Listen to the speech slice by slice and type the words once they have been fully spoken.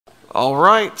All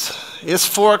right, it's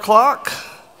 4 o'clock.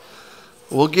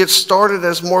 We'll get started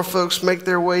as more folks make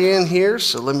their way in here.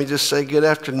 So let me just say good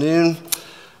afternoon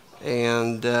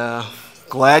and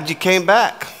glad you came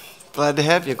back. Glad to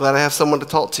have you. Glad I have someone to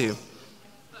talk to.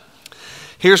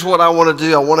 Here's what I want to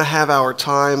do. I want to have our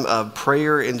time of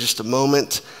prayer in just a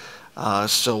moment.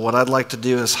 So what I'd like to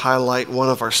do is highlight one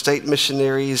of our state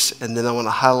missionaries, and then I want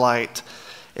to highlight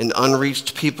an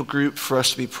unreached people group for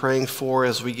us to be praying for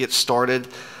as we get started.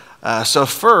 So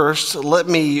first, let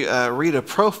me read a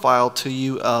profile to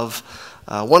you of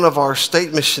one of our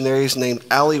state missionaries named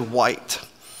Allie White.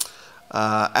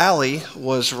 Allie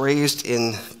was raised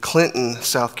in Clinton,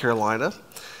 South Carolina,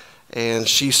 and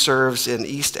she serves in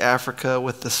East Africa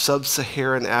with the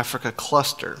Sub-Saharan Africa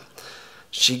cluster.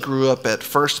 She grew up at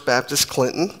First Baptist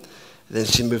Clinton, then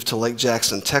she moved to Lake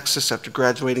Jackson, Texas after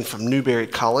graduating from Newberry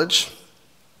College.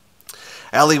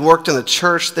 Allie worked in a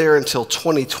church there until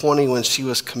 2020 when she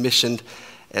was commissioned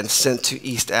and sent to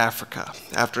East Africa.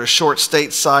 After a short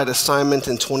stateside assignment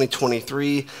in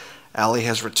 2023, Allie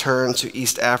has returned to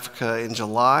East Africa in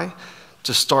July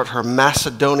to start her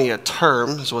Macedonia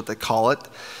term, is what they call it.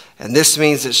 And this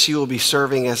means that she will be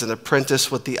serving as an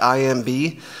apprentice with the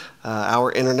IMB,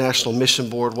 our International Mission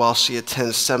Board, while she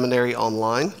attends seminary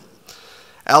online.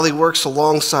 Allie works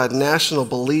alongside national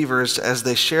believers as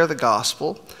they share the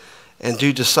gospel and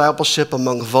do discipleship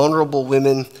among vulnerable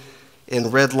women in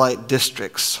red light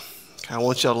districts. I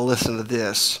want y'all to listen to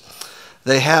this.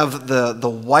 They have the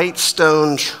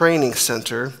Whitestone Training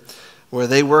Center where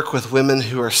they work with women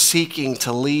who are seeking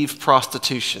to leave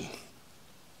prostitution.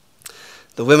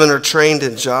 The women are trained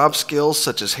in job skills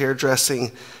such as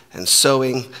hairdressing and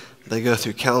sewing. They go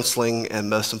through counseling, and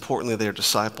most importantly, they're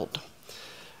discipled.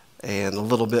 And a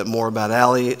little bit more about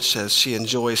Allie. It says she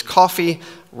enjoys coffee,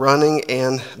 running,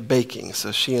 and baking.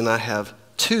 So she and I have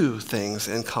two things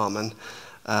in common,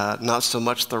 not so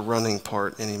much the running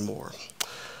part anymore.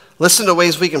 Listen to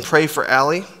ways we can pray for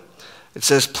Allie. It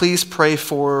says, please pray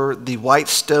for the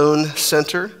Whitestone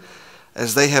Center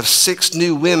as they have 6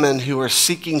 new women who are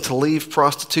seeking to leave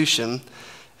prostitution,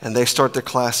 and they start their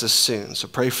classes soon. So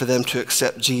pray for them to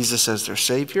accept Jesus as their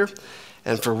Savior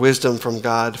and for wisdom from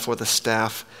God for the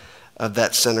staff of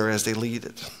that center as they lead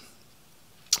it.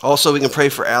 Also, we can pray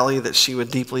for Allie that she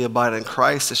would deeply abide in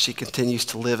Christ as she continues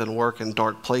to live and work in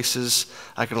dark places.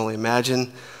 I can only imagine. It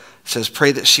says,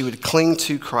 pray that she would cling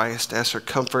to Christ as her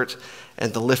comfort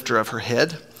and the lifter of her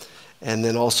head. And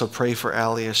then also pray for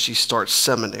Allie as she starts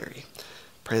seminary.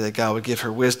 Pray that God would give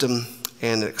her wisdom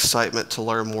and excitement to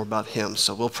learn more about Him.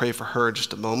 So we'll pray for her in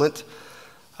just a moment.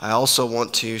 I also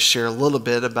want to share a little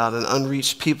bit about an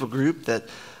unreached people group that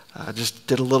I just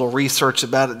did a little research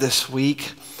about it this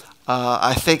week.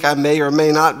 I think I may or may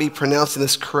not be pronouncing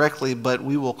this correctly, but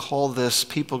we will call this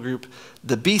people group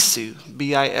the Bisu,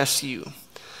 B-I-S-U.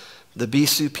 The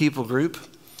Bisu people group.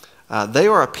 They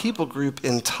are a people group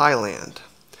in Thailand.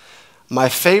 My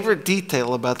favorite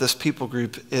detail about this people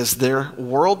group is their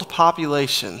world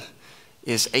population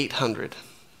is 800.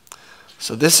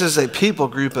 So this is a people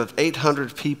group of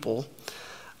 800 people,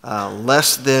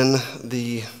 less than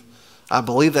the... I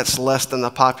believe that's less than the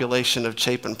population of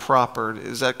Chapin proper.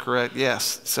 Is that correct?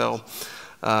 Yes. So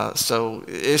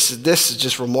this is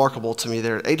just remarkable to me.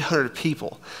 There are 800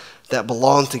 people that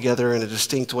belong together in a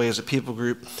distinct way as a people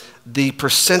group. The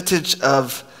percentage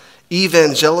of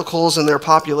evangelicals in their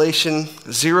population,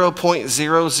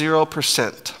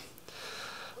 0.00%.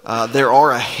 There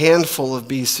are a handful of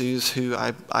Bisus who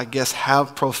I guess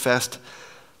have professed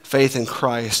faith in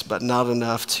Christ, but not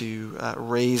enough to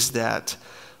raise that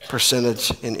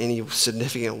percentage in any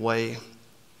significant way.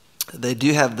 They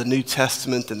do have the New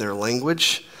Testament in their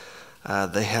language.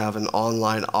 They have an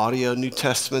online audio New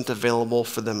Testament available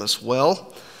for them as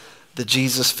well. The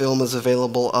Jesus film is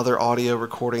available. Other audio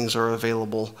recordings are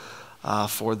available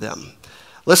for them.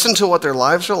 Listen to what their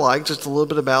lives are like, just a little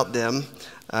bit about them.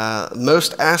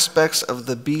 Most aspects of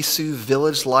the Bisu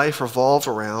village life revolve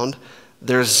around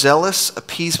their zealous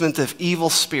appeasement of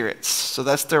evil spirits. So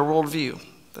that's their worldview,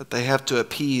 that they have to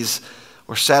appease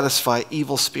or satisfy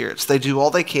evil spirits. They do all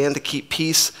they can to keep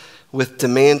peace with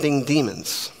demanding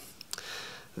demons.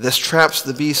 This traps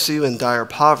the Bisu in dire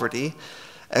poverty,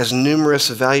 as numerous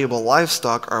valuable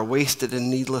livestock are wasted in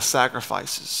needless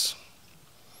sacrifices.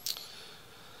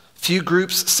 Few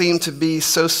groups seem to be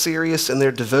so serious in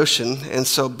their devotion and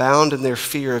so bound in their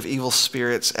fear of evil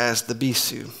spirits as the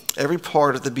Bisu. Every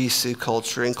part of the Bisu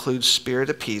culture includes spirit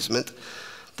appeasement.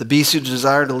 The Bisu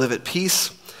desire to live at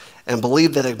peace and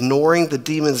believe that ignoring the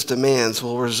demon's demands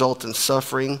will result in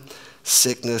suffering,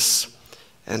 sickness,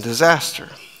 and disaster.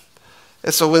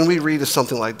 And so when we read of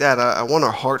something like that, I want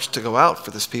our hearts to go out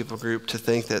for this people group to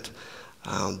think that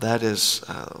that's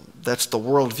the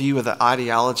worldview of the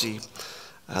ideology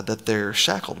that they're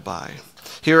shackled by.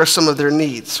 Here are some of their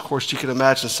needs. Of course, you can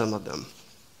imagine some of them.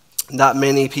 Not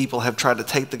many people have tried to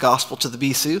take the gospel to the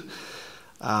Bisu,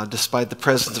 despite the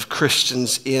presence of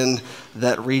Christians in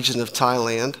that region of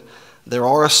Thailand. There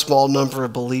are a small number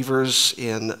of believers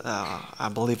in, I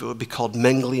believe it would be called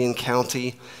Mengalian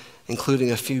County,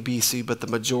 including a few Bisu, but the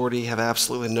majority have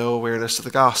absolutely no awareness of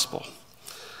the gospel.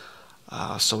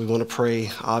 So we want to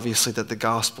pray, obviously, that the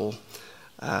gospel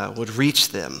would reach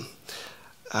them.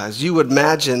 As you would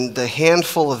imagine, the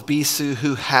handful of Bisu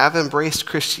who have embraced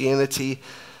Christianity,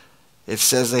 it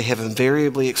says they have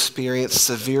invariably experienced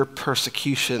severe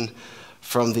persecution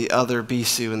from the other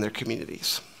Bisu in their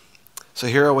communities. So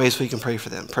here are ways we can pray for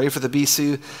them. Pray for the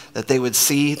Bisu that they would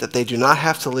see that they do not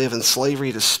have to live in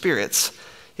slavery to spirits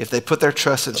if they put their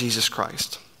trust in Jesus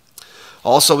Christ.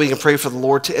 Also, we can pray for the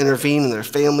Lord to intervene in their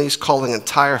families, calling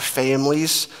entire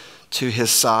families to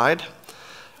his side.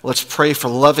 Let's pray for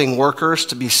loving workers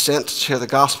to be sent to share the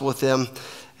gospel with them.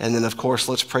 And then, of course,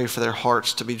 let's pray for their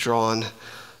hearts to be drawn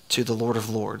to the Lord of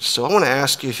Lords. So I want to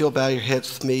ask you, if you'll bow your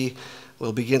heads with me,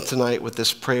 we'll begin tonight with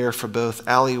this prayer for both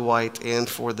Allie White and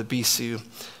for the Bisu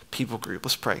people group.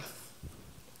 Let's pray.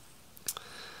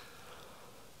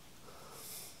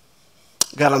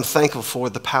 God, I'm thankful for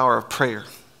the power of prayer.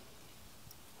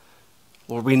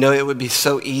 Lord, we know it would be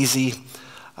so easy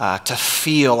to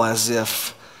feel as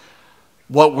if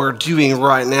what we're doing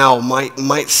right now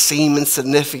might seem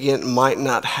insignificant, might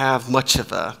not have much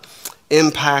of an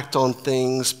impact on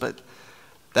things, but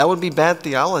that would be bad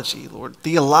theology, Lord.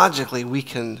 Theologically, we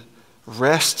can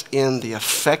rest in the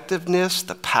effectiveness,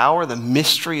 the power, the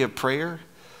mystery of prayer.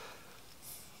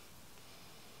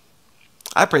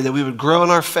 I pray that we would grow in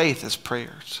our faith as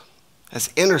prayers,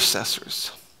 as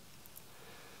intercessors.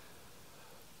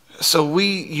 So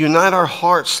we unite our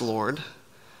hearts, Lord,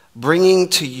 bringing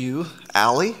to you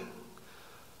Allie,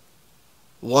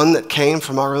 one that came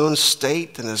from our own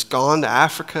state and has gone to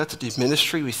Africa to do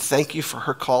ministry. We thank you for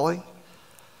her calling.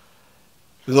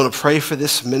 We want to pray for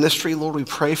this ministry, Lord. We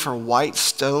pray for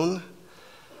Whitestone,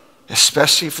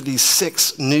 especially for these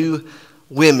 6 new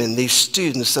women, these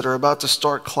students that are about to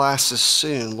start classes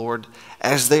soon, Lord,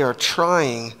 as they are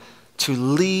trying to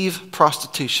leave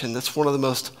prostitution. That's one of the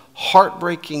most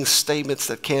heartbreaking statements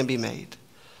that can be made.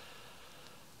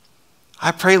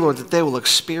 I pray, Lord, that they will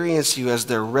experience you as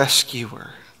their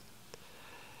rescuer,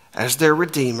 as their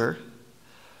redeemer,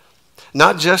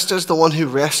 not just as the one who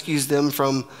rescues them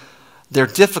from their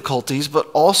difficulties, but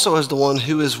also as the one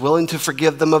who is willing to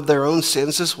forgive them of their own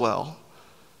sins as well.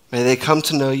 May they come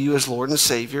to know you as Lord and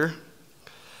Savior.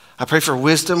 I pray for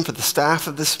wisdom for the staff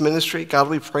of this ministry. God,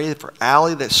 we pray for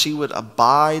Allie that she would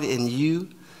abide in you.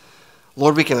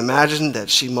 Lord, we can imagine that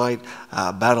she might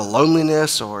battle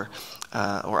loneliness or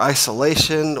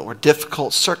isolation or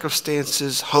difficult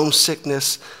circumstances,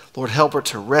 homesickness. Lord, help her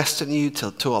to rest in you,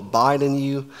 to abide in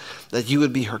you, that you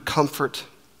would be her comfort.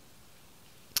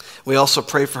 We also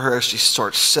pray for her as she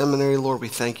starts seminary. Lord, we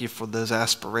thank you for those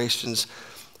aspirations.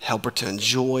 Help her to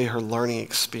enjoy her learning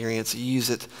experience.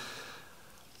 Use it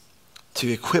to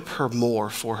equip her more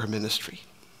for her ministry.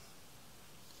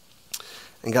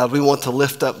 And God, we want to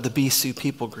lift up the Bisu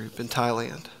people group in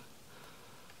Thailand.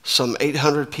 Some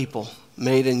 800 people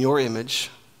made in your image,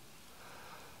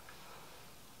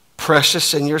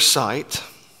 precious in your sight,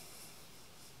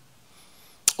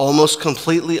 almost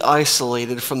completely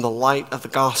isolated from the light of the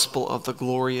gospel of the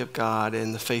glory of God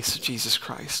in the face of Jesus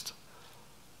Christ.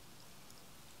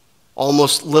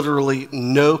 Almost literally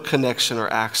no connection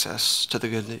or access to the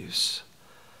good news.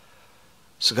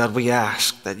 So God, we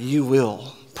ask that you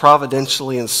will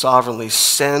providentially and sovereignly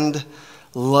send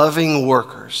loving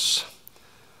workers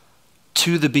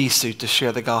to the Bisu to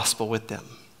share the gospel with them.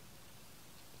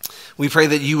 We pray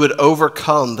that you would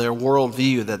overcome their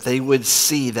worldview, that they would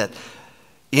see that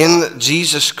in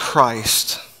Jesus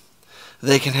Christ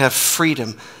they can have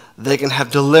freedom, they can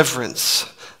have deliverance,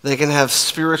 they can have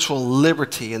spiritual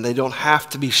liberty, and they don't have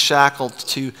to be shackled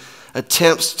to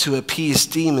attempts to appease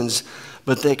demons,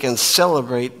 but they can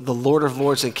celebrate the Lord of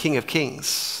Lords and King of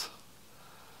Kings,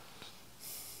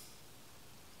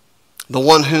 the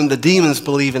one whom the demons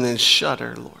believe in and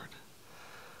shudder, Lord.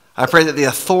 I pray that the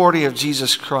authority of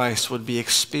Jesus Christ would be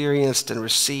experienced and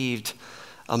received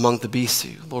among the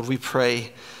Bisu. Lord, we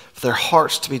pray for their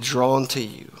hearts to be drawn to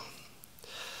you.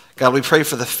 God, we pray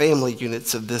for the family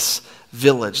units of this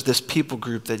village, this people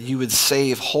group, that you would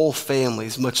save whole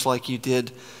families, much like you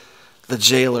did the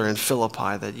jailer in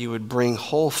Philippi, that you would bring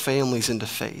whole families into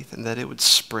faith and that it would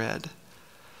spread.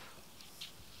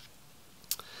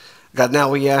 God,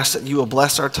 now we ask that you will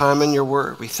bless our time in your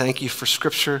word. We thank you for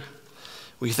Scripture.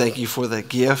 We thank you for the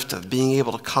gift of being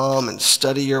able to come and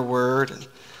study your word and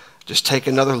just take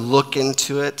another look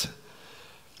into it.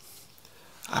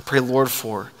 I pray, Lord,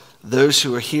 for those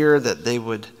who are here that they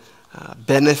would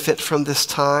benefit from this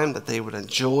time, that they would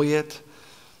enjoy it,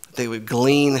 that they would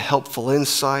glean helpful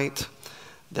insight,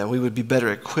 that we would be better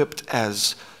equipped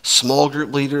as small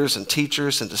group leaders and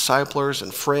teachers and disciplers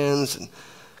and friends and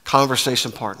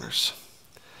conversation partners.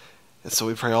 And so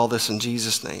we pray all this in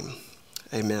Jesus' name.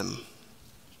 Amen.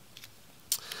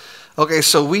 Okay,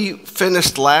 so we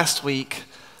finished last week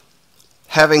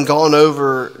having gone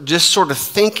over just sort of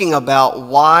thinking about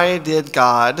why did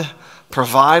God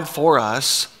provide for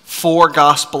us 4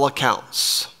 gospel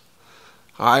accounts.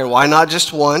 All right, why not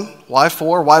just one? Why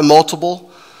 4? Why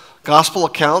multiple gospel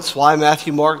accounts? Why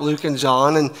Matthew, Mark, Luke, and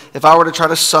John? And if I were to try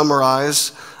to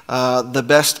summarize the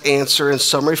best answer in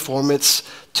summary form, it's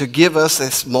to give us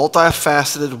this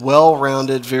multifaceted,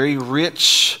 well-rounded, very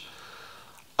rich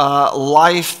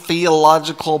life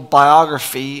theological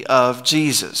biography of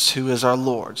Jesus, who is our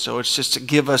Lord. So it's just to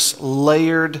give us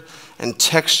layered and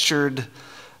textured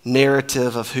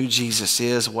narrative of who Jesus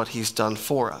is, what he's done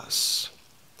for us.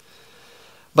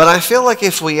 But I feel like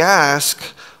if we ask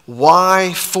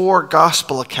why 4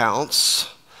 gospel accounts,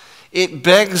 it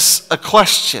begs a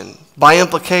question by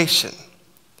implication.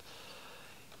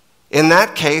 In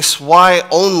that case, why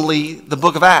only the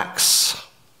book of Acts?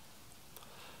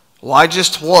 Why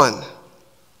just one?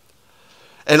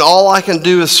 And all I can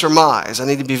do is surmise. I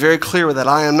need to be very clear with that.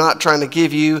 I am not trying to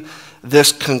give you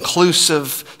this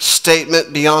conclusive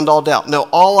statement beyond all doubt. No,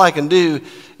 all I can do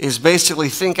is basically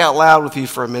think out loud with you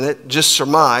for a minute, just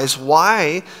surmise.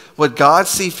 Why would God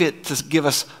see fit to give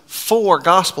us 4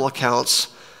 gospel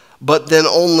accounts, but then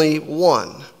only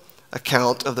one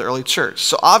account of the early church?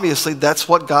 So obviously that's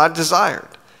what God desired.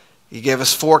 He gave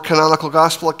us 4 canonical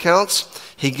gospel accounts.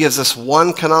 He gives us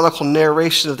 1 canonical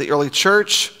narration of the early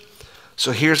church.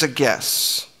 So here's a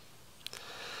guess.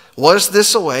 Was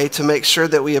this a way to make sure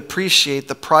that we appreciate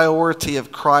the priority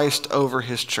of Christ over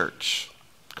his church?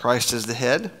 Christ is the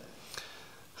head.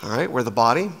 All right, we're the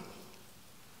body.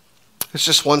 It's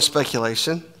just one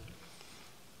speculation.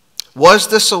 Was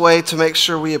this a way to make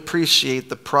sure we appreciate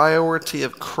the priority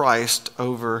of Christ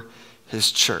over his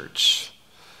church?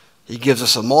 He gives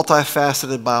us a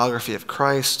multifaceted biography of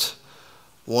Christ,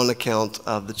 1 account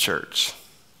of the church.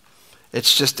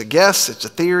 It's just a guess, it's a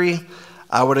theory.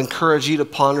 I would encourage you to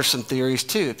ponder some theories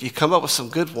too. If you come up with some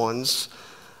good ones,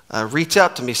 reach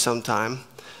out to me sometime,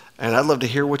 and I'd love to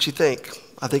hear what you think.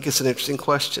 I think it's an interesting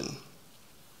question.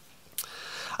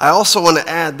 I also want to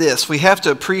add this. We have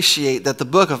to appreciate that the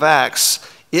book of Acts,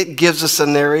 it gives us a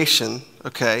narration,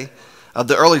 okay, of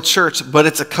the early church, but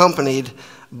it's accompanied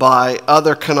by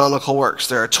other canonical works.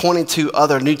 There are 22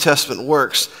 other New Testament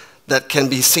works that can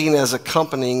be seen as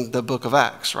accompanying the book of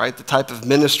Acts, right? The type of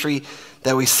ministry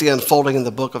that we see unfolding in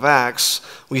the book of Acts,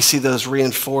 we see those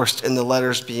reinforced in the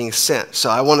letters being sent. So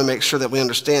I want to make sure that we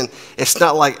understand it's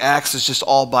not like Acts is just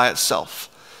all by itself.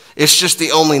 It's just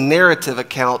the only narrative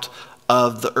account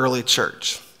of the early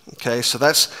church. Okay, so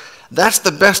that's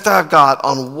the best I've got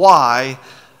on why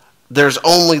there's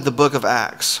only the book of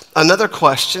Acts. Another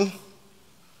question,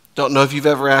 don't know if you've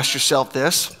ever asked yourself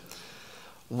this,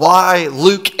 why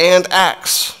Luke and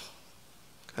Acts?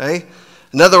 Okay,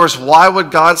 in other words, why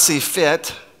would God see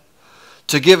fit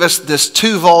to give us this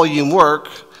 2-volume work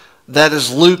that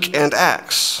is Luke and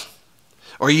Acts?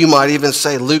 Or you might even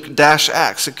say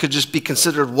Luke-Acts. It could just be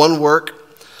considered one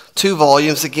work, 2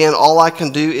 volumes. Again, all I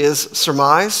can do is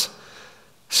surmise,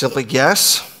 simply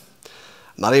guess.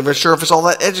 I'm not even sure if it's all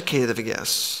that educated of a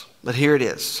guess, but here it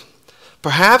is.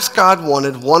 Perhaps God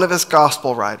wanted one of his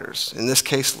gospel writers, in this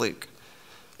case Luke.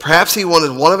 Perhaps he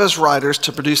wanted one of his writers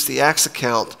to produce the Acts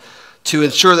account to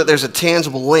ensure that there's a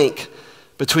tangible link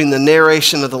between the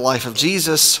narration of the life of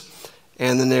Jesus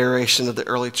and the narration of the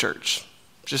early church.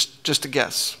 Just a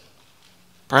guess.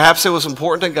 Perhaps it was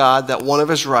important to God that one of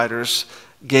his writers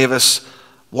gave us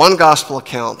one gospel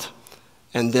account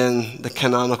and then the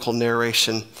canonical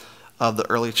narration of the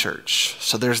early church.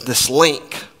 So there's this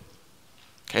link.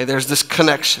 Okay, there's this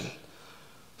connection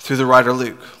through the writer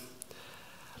Luke.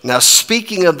 Now,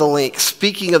 speaking of the link,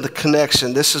 speaking of the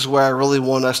connection, this is where I really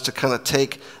want us to kind of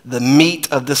take the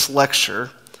meat of this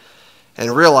lecture and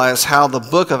realize how the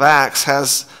book of Acts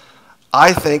has,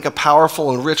 I think, a powerful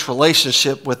and rich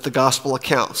relationship with the gospel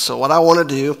accounts. So what I want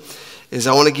to do is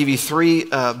I want to give you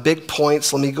 3 big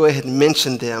points. Let me go ahead and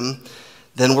mention them.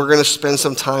 Then we're going to spend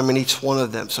some time in each one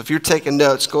of them. So if you're taking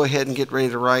notes, go ahead and get ready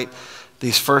to write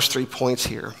these first 3 points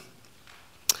here.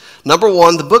 Number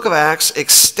one, the book of Acts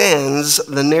extends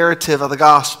the narrative of the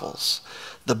Gospels.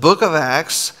 The book of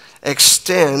Acts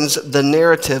extends the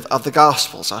narrative of the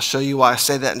Gospels. I'll show you why I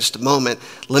say that in just a moment.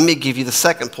 Let me give you the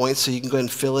second point so you can go ahead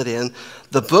and fill it in.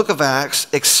 The book of Acts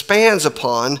expands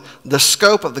upon the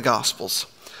scope of the Gospels.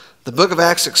 The book of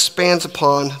Acts expands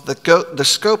upon the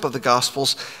scope of the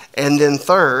Gospels. And then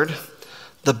third,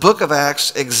 the book of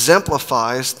Acts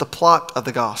exemplifies the plot of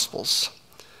the Gospels.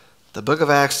 The book of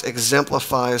Acts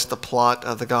exemplifies the plot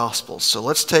of the Gospels. So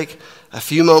let's take a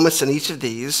few moments in each of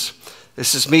these.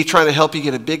 This is me trying to help you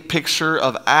get a big picture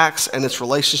of Acts and its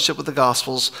relationship with the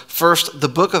Gospels. First, the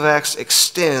book of Acts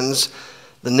extends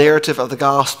the narrative of the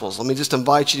Gospels. Let me just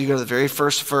invite you to go to the very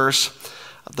first verse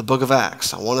of the book of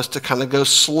Acts. I want us to kind of go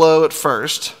slow at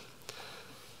first.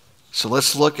 So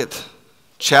let's look at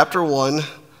chapter 1,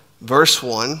 verse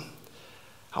 1.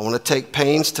 I want to take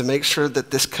pains to make sure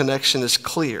that this connection is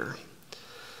clear.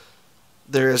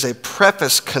 There is a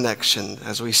preface connection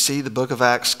as we see the book of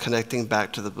Acts connecting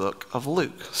back to the book of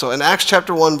Luke. So in Acts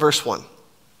chapter 1, verse 1.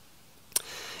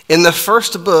 In the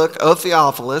first book, O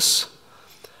Theophilus,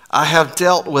 I have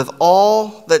dealt with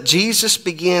all that Jesus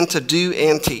began to do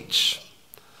and teach.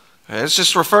 Okay, let's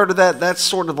just refer to that. That's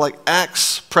sort of like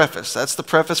Acts preface. That's the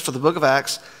preface for the book of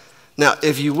Acts. Now,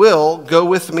 if you will, go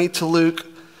with me to Luke.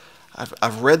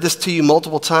 I've read this to you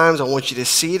multiple times. I want you to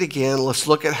see it again. Let's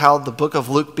look at how the book of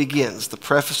Luke begins. The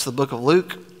preface to the book of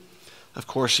Luke. Of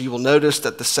course, you will notice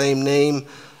that the same name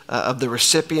of the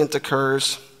recipient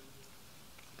occurs.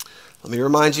 Let me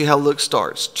remind you how Luke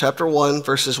starts. Chapter 1,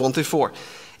 verses 1 through 4.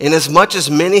 Inasmuch as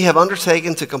many have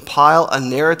undertaken to compile a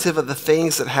narrative of the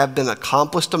things that have been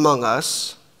accomplished among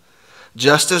us,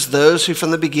 just as those who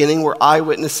from the beginning were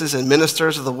eyewitnesses and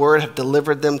ministers of the word have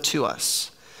delivered them to us.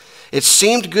 It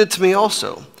seemed good to me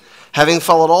also, having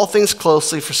followed all things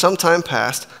closely for some time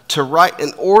past, to write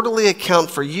an orderly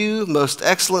account for you, most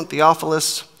excellent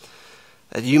Theophilus,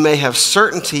 that you may have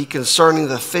certainty concerning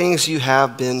the things you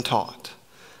have been taught.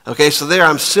 Okay, so there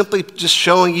I'm simply just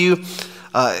showing you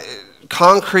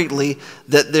concretely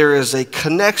that there is a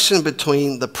connection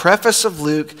between the preface of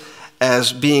Luke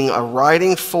as being a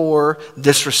writing for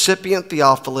this recipient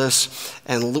Theophilus,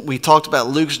 and we talked about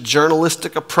Luke's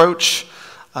journalistic approach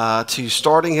to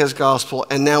starting his gospel,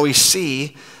 and now we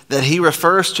see that he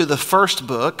refers to the first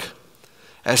book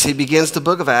as he begins the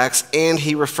book of Acts, and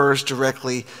he refers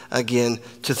directly again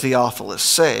to Theophilus,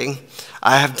 saying,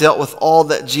 I have dealt with all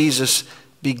that Jesus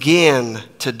began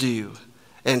to do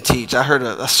and teach. I heard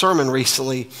a sermon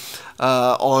recently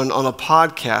on a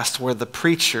podcast where the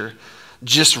preacher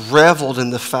just reveled in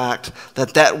the fact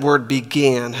that that word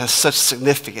began has such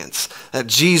significance, that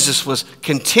Jesus was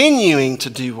continuing to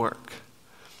do work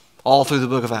all through the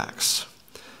book of Acts.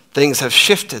 Things have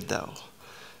shifted, though,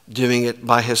 doing it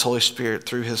by his Holy Spirit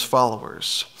through his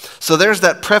followers. So there's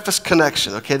that preface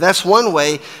connection, okay? That's one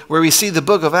way where we see the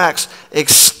book of Acts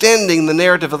extending the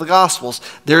narrative of the Gospels.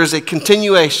 There is a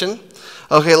continuation.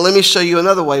 Okay, let me show you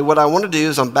another way. What I want to do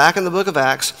is I'm back in the book of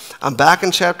Acts. I'm back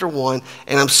in chapter 1,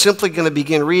 and I'm simply going to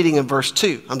begin reading in verse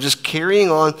 2. I'm just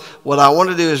carrying on. What I want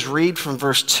to do is read from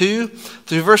verse 2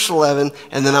 through verse 11,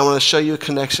 and then I want to show you a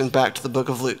connection back to the book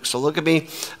of Luke. So look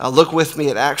with me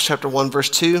at Acts chapter 1, verse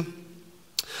 2.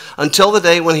 Until the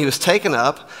day when he was taken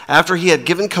up, after he had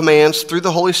given commands through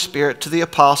the Holy Spirit to the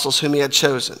apostles whom he had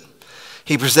chosen.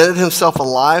 He presented himself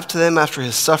alive to them after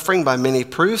his suffering by many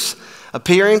proofs,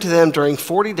 appearing to them during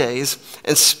 40 days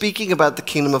and speaking about the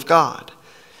kingdom of God.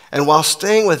 And while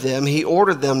staying with them, he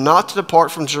ordered them not to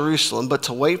depart from Jerusalem, but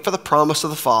to wait for the promise of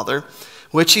the Father,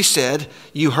 which he said,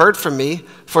 You heard from me,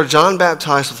 for John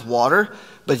baptized with water,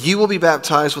 but you will be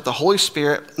baptized with the Holy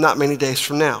Spirit not many days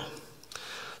from now.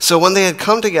 So when they had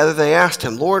come together, they asked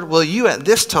him, Lord, will you at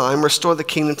this time restore the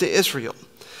kingdom to Israel?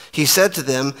 He said to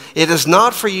them, It is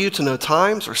not for you to know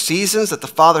times or seasons that the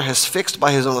Father has fixed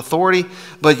by his own authority,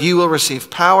 but you will receive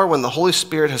power when the Holy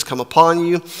Spirit has come upon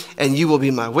you, and you will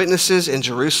be my witnesses in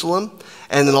Jerusalem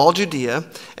and in all Judea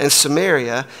and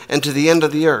Samaria and to the end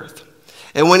of the earth.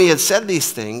 And when he had said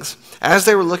these things, as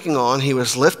they were looking on, he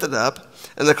was lifted up,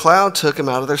 and the cloud took him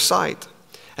out of their sight.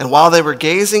 And while they were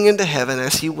gazing into heaven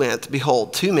as he went,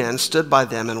 behold, 2 men stood by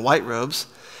them in white robes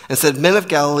and said, Men of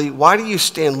Galilee, why do you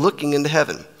stand looking into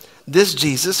heaven? This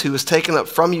Jesus, who was taken up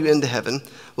from you into heaven,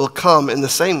 will come in the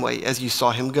same way as you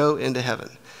saw him go into heaven.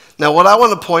 Now, what I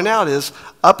want to point out is,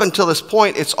 up until this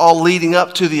point, it's all leading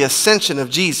up to the ascension of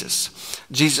Jesus.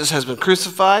 Jesus has been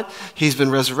crucified. He's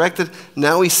been resurrected.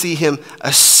 Now we see him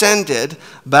ascended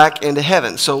back into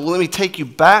heaven. So let me take you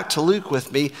back to Luke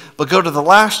with me, but go to the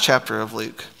last chapter of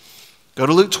Luke. Go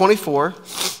to Luke 24.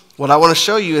 What I want to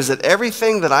show you is that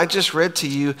everything that I just read to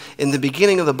you in the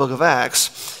beginning of the book of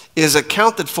Acts is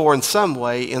accounted for in some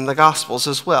way in the Gospels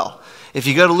as well. If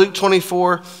you go to Luke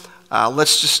 24,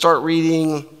 let's just start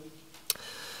reading.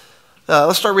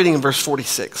 Let's start reading in verse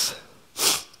 46.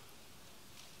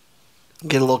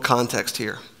 Get a little context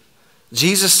here.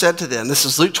 Jesus said to them, this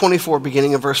is Luke 24,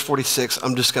 beginning in verse 46.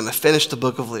 I'm just going to finish the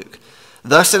book of Luke.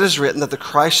 Thus it is written that the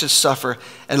Christ should suffer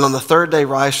and on the third day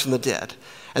rise from the dead,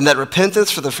 and that repentance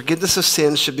for the forgiveness of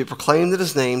sins should be proclaimed in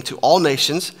his name to all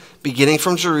nations, beginning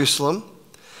from Jerusalem.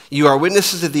 You are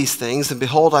witnesses of these things, and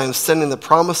behold, I am sending the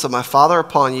promise of my Father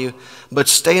upon you, but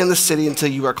stay in the city until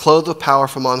you are clothed with power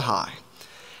from on high.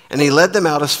 And he led them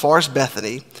out as far as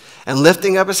Bethany, and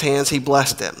lifting up his hands, he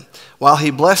blessed them. While he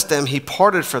blessed them, he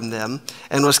parted from them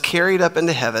and was carried up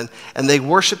into heaven. And they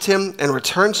worshipped him and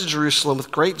returned to Jerusalem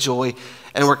with great joy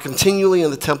and were continually in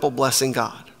the temple blessing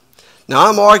God. Now,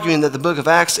 I'm arguing that the book of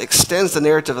Acts extends the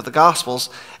narrative of the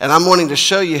Gospels, and I'm wanting to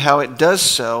show you how it does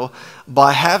so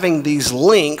by having these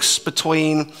links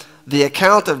between the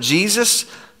account of Jesus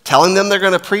telling them they're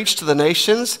going to preach to the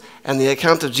nations, and the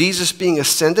account of Jesus being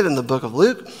ascended in the book of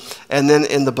Luke. And then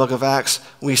in the book of Acts,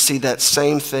 we see that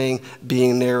same thing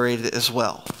being narrated as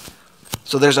well.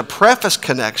 So there's a preface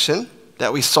connection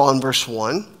that we saw in verse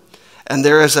 1, and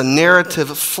there is a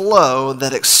narrative flow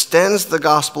that extends the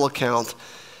gospel account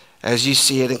as you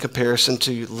see it in comparison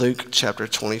to Luke chapter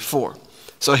 24.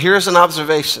 So here's an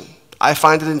observation. I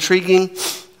find it intriguing.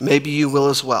 Maybe you will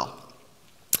as well.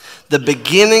 The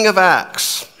beginning of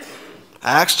Acts,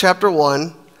 Acts chapter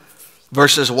 1,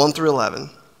 verses 1 through 11.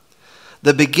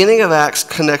 The beginning of Acts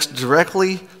connects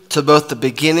directly to both the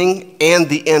beginning and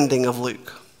the ending of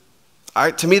Luke. All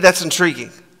right, to me that's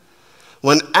intriguing.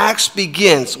 When Acts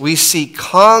begins, we see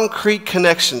concrete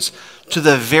connections to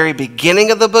the very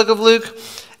beginning of the book of Luke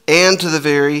and to the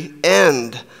very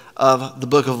end of the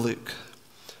book of Luke.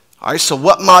 All right, so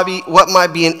what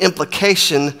might be an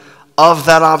implication of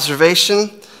that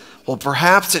observation? Well,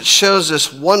 perhaps it shows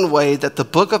us one way that the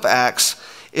book of Acts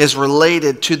is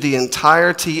related to the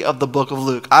entirety of the book of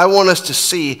Luke. I want us to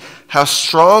see how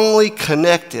strongly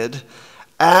connected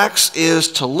Acts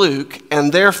is to Luke,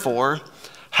 and therefore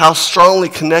how strongly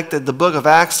connected the book of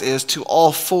Acts is to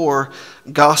all four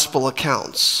gospel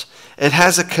accounts. It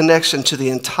has a connection to the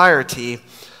entirety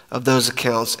of those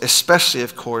accounts, especially,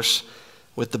 of course,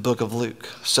 with the book of Luke.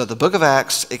 So the book of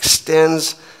Acts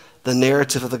extends the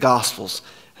narrative of the Gospels.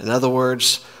 In other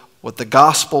words, what the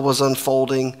gospel was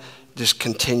unfolding just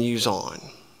continues on.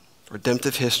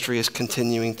 Redemptive history is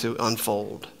continuing to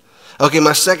unfold. Okay,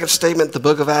 my second statement, the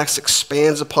book of Acts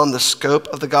expands upon the scope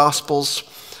of the Gospels.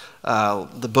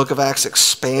 The book of Acts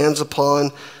expands upon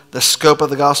the scope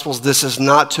of the Gospels. This is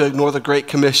not to ignore the Great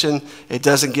Commission. It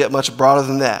doesn't get much broader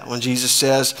than that. When Jesus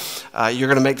says, you're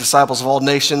going to make disciples of all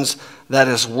nations, that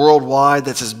is worldwide.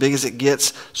 That's as big as it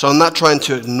gets. So I'm not trying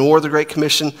to ignore the Great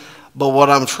Commission, but what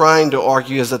I'm trying to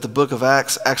argue is that the book of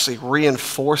Acts actually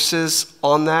reinforces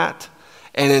on that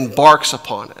and embarks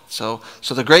upon it. So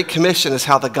the Great Commission is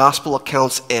how the gospel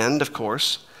accounts end, of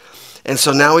course. And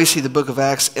so now we see the book of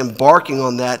Acts embarking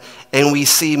on that, and we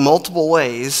see multiple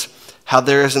ways how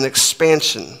there is an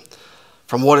expansion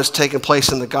from what has taken place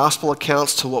in the gospel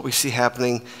accounts to what we see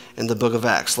happening in the book of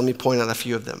Acts. Let me point out a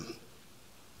few of them.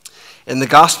 In the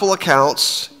gospel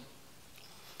accounts,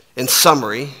 in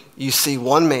summary, you see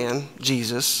one man,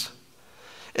 Jesus,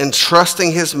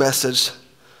 entrusting his message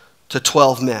to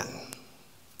 12 men.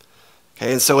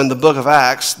 Okay, and so in the book of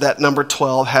Acts, that number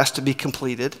 12 has to be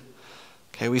completed.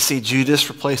 Okay, we see Judas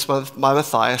replaced by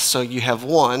Matthias, so you have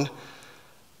one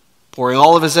pouring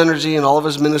all of his energy and all of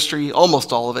his ministry,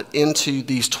 almost all of it, into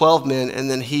these 12 men, and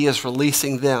then he is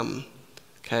releasing them,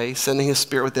 okay, sending his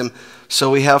spirit with them.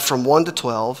 So we have from 1 to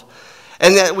 12.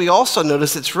 And that we also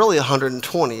notice it's really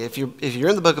 120. If you're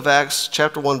in the book of Acts,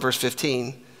 chapter 1, verse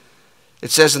 15, it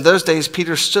says, in those days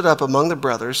Peter stood up among the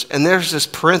brothers, and there's this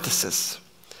parenthesis,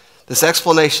 this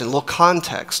explanation, little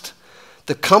context.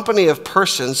 The company of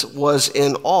persons was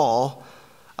in all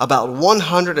about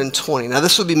 120. Now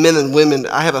this would be men and women.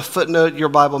 I have a footnote. Your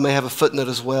Bible may have a footnote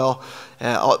as well.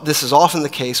 This is often the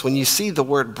case. When you see the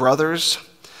word brothers,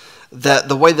 that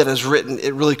the way that it's written,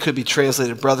 it really could be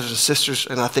translated brothers and sisters,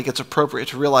 and I think it's appropriate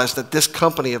to realize that this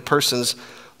company of persons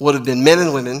would have been men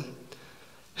and women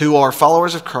who are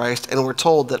followers of Christ, and we're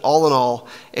told that all in all,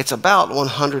 it's about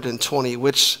 120,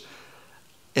 which,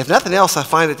 if nothing else, I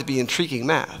find it to be intriguing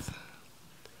math.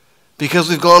 Because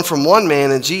we've gone from one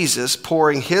man in Jesus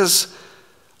pouring his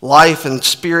life and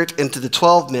spirit into the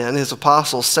 12 men, his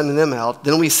apostles, sending them out,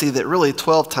 then we see that really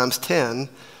 12 times 10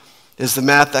 is the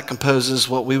math that composes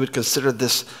what we would consider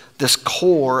this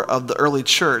core of the early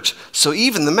church. So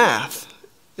even the math,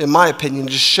 in my opinion,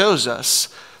 just shows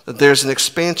us that there's an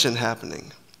expansion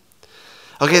happening.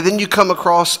 Okay, then you come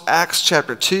across Acts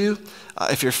chapter 2.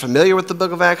 If you're familiar with the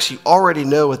book of Acts, you already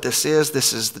know what this is.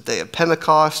 This is the day of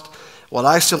Pentecost. What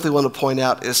I simply want to point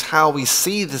out is how we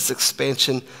see this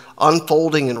expansion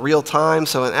unfolding in real time.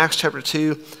 So in Acts chapter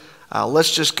 2,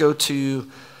 let's just go to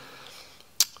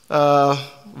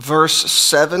verse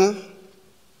 7.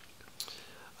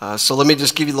 So let me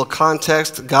just give you a little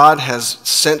context. God has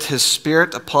sent his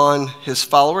Spirit upon his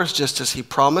followers just as he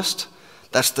promised.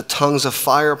 That's the tongues of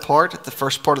fire part, the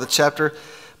first part of the chapter.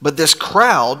 But this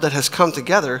crowd that has come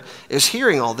together is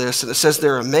hearing all this, and it says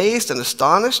they're amazed and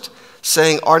astonished,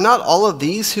 saying, "Are not all of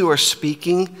these who are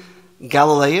speaking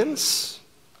Galileans?"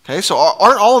 Okay, so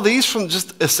aren't all of these from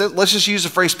just, let's just use the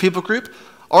phrase people group,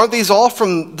 aren't these all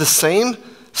from the same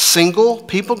single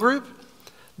people group?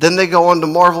 Then they go on to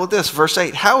marvel at this. Verse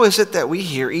 8, "How is it that we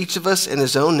hear each of us in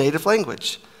his own native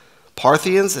language?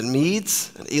 Parthians and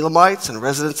Medes and Elamites and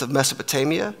residents of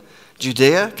Mesopotamia,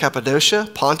 Judea, Cappadocia,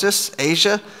 Pontus,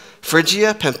 Asia,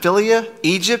 Phrygia, Pamphylia,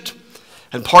 Egypt,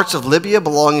 and parts of Libya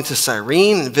belonging to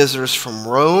Cyrene, and visitors from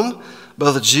Rome,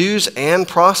 both Jews and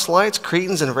proselytes,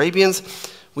 Cretans and Arabians,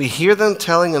 we hear them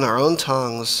telling in our own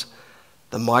tongues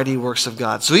the mighty works of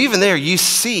God." So even there you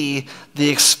see the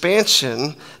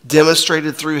expansion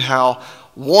demonstrated through how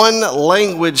one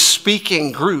language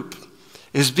speaking group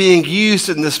is being used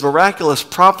in this miraculous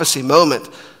prophecy moment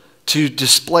to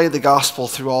display the gospel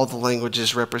through all the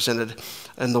languages represented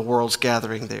in the world's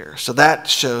gathering there. So that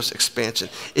shows expansion.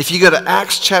 If you go to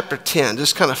Acts chapter 10,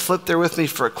 just kind of flip there with me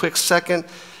for a quick second.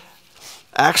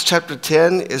 Acts chapter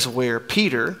 10 is where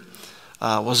Peter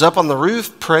was up on the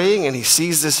roof praying, and he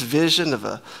sees this vision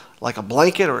of like a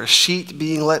blanket or a sheet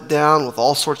being let down with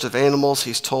all sorts of animals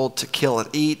he's told to kill and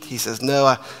eat. He says,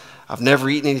 "No, I've never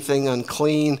eaten anything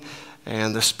unclean."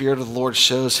 And the Spirit of the Lord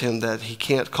shows him that he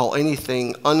can't call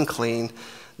anything unclean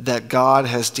that God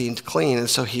has deemed clean. And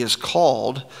so he is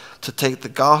called to take the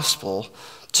gospel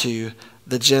to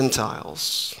the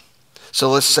Gentiles.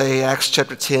 So let's say Acts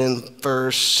chapter 10,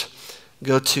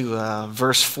 go to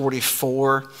verse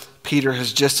 44. Peter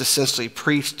has just essentially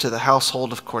preached to the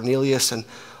household of Cornelius and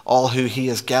all who he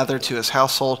has gathered to his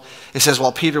household. It says,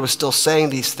 while Peter was still saying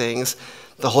these things,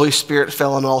 the Holy Spirit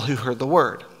fell on all who heard the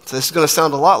word. So this is going to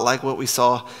sound a lot like what we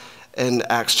saw in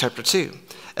Acts chapter 2.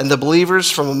 And the believers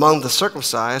from among the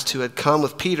circumcised who had come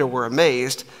with Peter were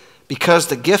amazed because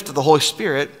the gift of the Holy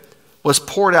Spirit was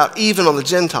poured out even on the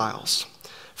Gentiles.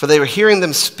 For they were hearing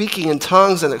them speaking in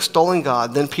tongues and extolling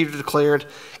God. Then Peter declared,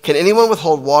 "Can anyone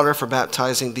withhold water for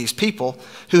baptizing these people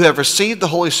who have received the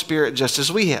Holy Spirit just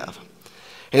as we have?"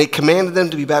 And he commanded them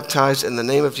to be baptized in the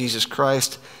name of Jesus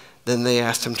Christ. Then they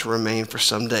asked him to remain for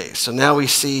some days. So now we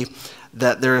see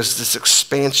that there is this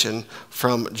expansion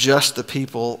from just the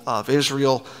people of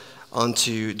Israel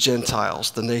unto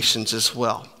Gentiles, the nations as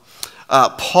well.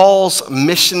 Paul's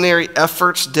missionary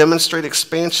efforts demonstrate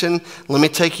expansion. Let me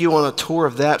take you on a tour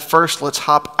of that. First, let's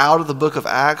hop out of the book of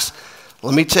Acts.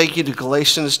 Let me take you to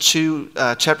Galatians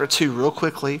chapter 2 real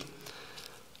quickly.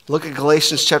 Look at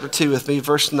Galatians chapter 2 with me,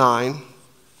 verse 9.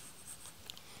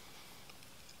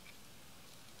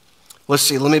 Let's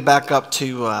see, let me back up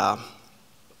to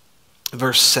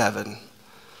verse 7.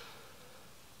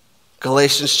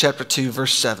 Galatians chapter 2,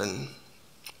 verse 7.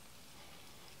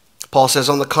 Paul says,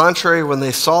 "On the contrary, when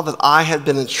they saw that I had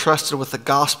been entrusted with the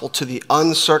gospel to the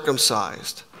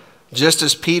uncircumcised, just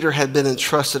as Peter had been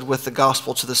entrusted with the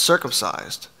gospel to the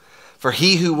circumcised, for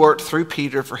he who worked through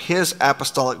Peter for his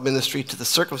apostolic ministry to the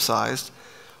circumcised,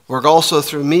 worked also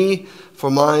through me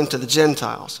for mine to the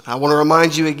Gentiles." I want to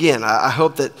remind you again, I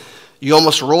hope that you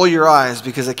almost roll your eyes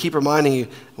because I keep reminding you,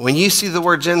 when you see the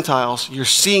word Gentiles, you're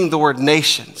seeing the word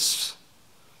nations.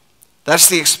 That's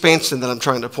the expansion that I'm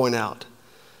trying to point out.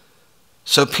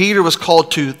 So Peter was called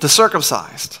to the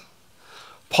circumcised.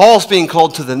 Paul's being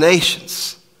called to the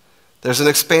nations. There's an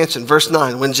expansion. Verse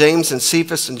 9, "When James and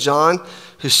Cephas and John,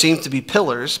 who seemed to be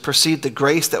pillars, perceived the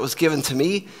grace that was given to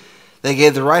me, they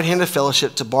gave the right hand of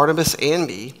fellowship to Barnabas and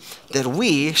me, that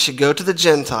we should go to the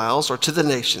Gentiles," or to the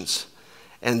nations,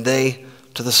 "and they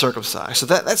to the circumcised." So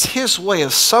that's his way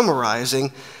of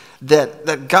summarizing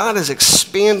that God is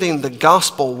expanding the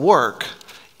gospel work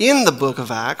in the book of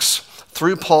Acts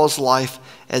through Paul's life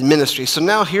and ministry. So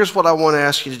now here's what I want to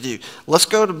ask you to do. Let's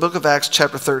go to the book of Acts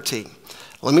chapter 13.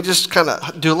 Let me just kind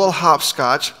of do a little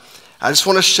hopscotch. I just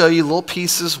want to show you little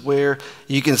pieces where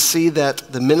you can see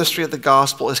that the ministry of the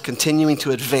gospel is continuing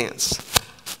to advance.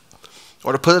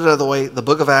 Or to put it another way, the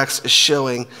book of Acts is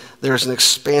showing there is an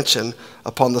expansion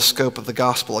upon the scope of the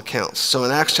gospel accounts. So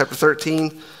in Acts chapter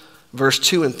 13, verse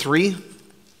 2 and 3,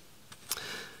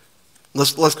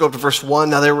 let's go up to verse 1.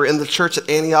 "Now there were in the church at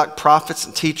Antioch prophets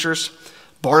and teachers,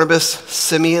 Barnabas,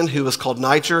 Simeon, who was called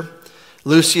Niger,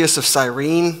 Lucius of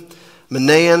Cyrene,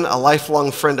 Manaen, a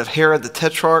lifelong friend of Herod the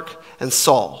Tetrarch, and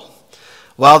Saul.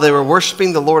 While they were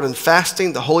worshiping the Lord and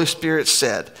fasting, the Holy Spirit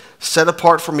said, "Set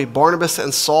apart for me Barnabas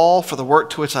and Saul for the work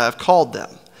to which I have called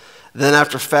them." Then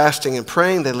after fasting and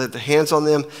praying, they laid their hands on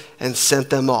them and sent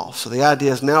them off. So the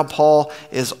idea is now Paul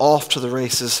is off to the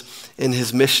races in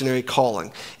his missionary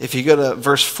calling. If you go to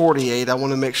verse 48, I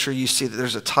want to make sure you see that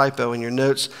there's a typo in your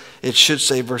notes. It should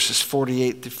say verses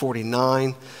 48 through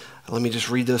 49. Let me just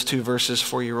read those two verses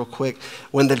for you real quick.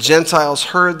 When the Gentiles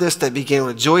heard this, they began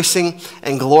rejoicing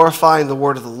and glorifying the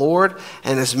word of the Lord.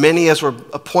 And as many as were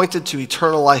appointed to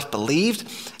eternal life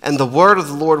believed. And the word of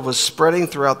the Lord was spreading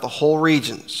throughout the whole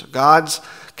region. So God's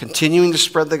continuing to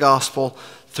spread the gospel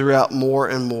throughout more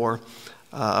and more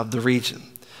of the region.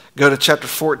 Go to chapter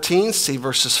 14, see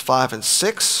verses 5 and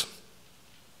 6.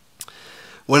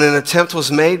 When an attempt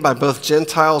was made by both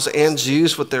Gentiles and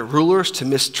Jews with their rulers to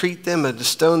mistreat them and to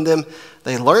stone them,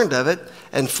 they learned of it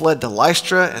and fled to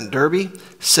Lystra and Derbe,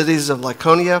 cities of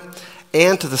Lycaonia,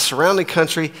 and to the surrounding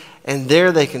country, and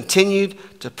there they continued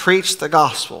to preach the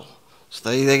gospel. So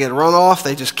they get run off,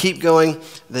 they just keep going,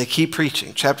 they keep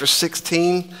preaching. Chapter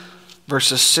 16,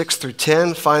 verses 6 through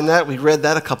 10, find that. We read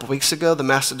that a couple weeks ago, the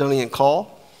Macedonian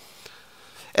call.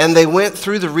 And they went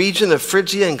through the region of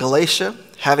Phrygia and Galatia,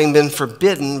 having been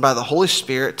forbidden by the Holy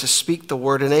Spirit to speak the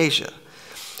word in Asia.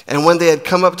 And when they had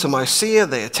come up to Mysia,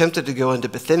 they attempted to go into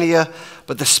Bithynia,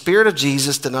 but the Spirit of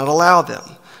Jesus did not allow them.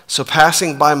 So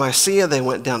passing by Mysia, they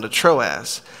went down to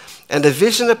Troas. And a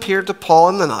vision appeared to Paul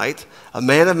in the night. A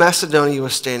man of Macedonia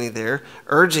was standing there,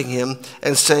 urging him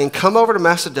and saying, "Come over to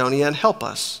Macedonia and help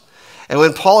us." And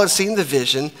when Paul had seen the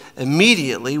vision,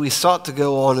 immediately we sought to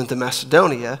go on into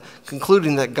Macedonia,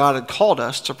 concluding that God had called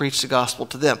us to preach the gospel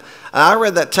to them. And I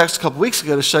read that text a couple weeks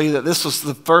ago to show you that this was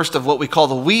the first of what we call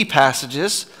the we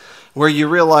passages, where you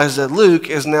realize that Luke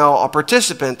is now a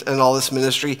participant in all this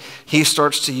ministry. He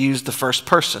starts to use the first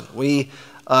person, we,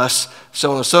 us,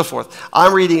 so on and so forth.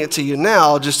 I'm reading it to you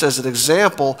now just as an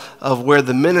example of where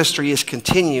the ministry is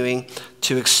continuing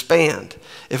to expand.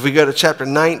 If we go to chapter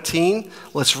 19,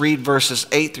 let's read verses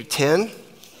 8 through 10.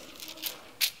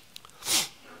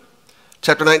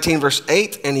 Chapter 19, verse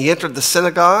 8, and he entered the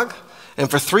synagogue, and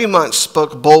for 3 months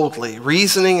spoke boldly,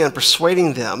 reasoning and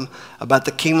persuading them about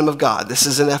the kingdom of God. This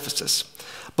is in Ephesus.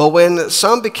 But when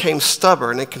some became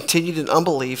stubborn and continued in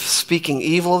unbelief, speaking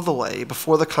evil of the way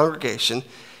before the congregation,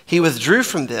 he withdrew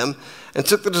from them and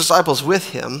took the disciples with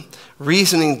him,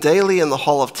 reasoning daily in the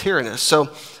hall of Tyrannus. So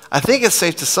I think it's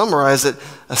safe to summarize that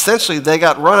essentially they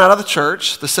got run out of the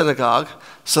church, the synagogue,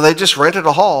 so they just rented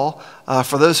a hall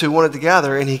for those who wanted to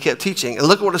gather, and he kept teaching. And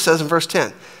look at what it says in verse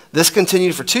 10. This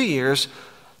continued for 2 years,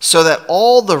 so that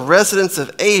all the residents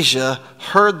of Asia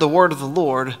heard the word of the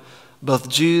Lord, both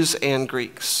Jews and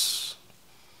Greeks.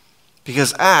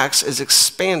 Because Acts is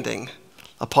expanding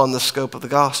upon the scope of the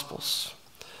Gospels.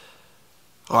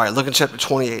 All right, look in chapter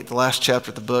 28, the last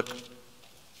chapter of the book.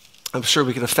 I'm sure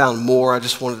we could have found more. I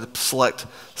just wanted to select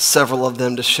several of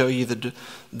them to show you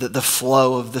the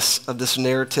flow of this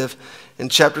narrative. In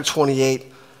chapter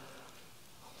 28,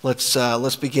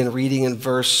 let's begin reading in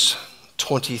verse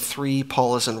 23.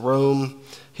 Paul is in Rome.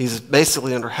 He's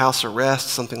basically under house arrest,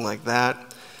 something like that.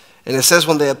 And it says,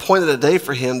 when they appointed a day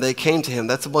for him, they came to him,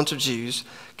 that's a bunch of Jews,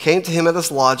 came to him at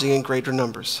his lodging in greater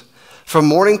numbers. From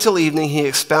morning till evening he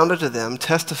expounded to them,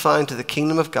 testifying to the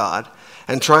kingdom of God,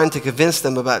 and trying to convince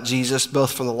them about Jesus,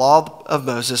 both from the law of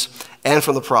Moses and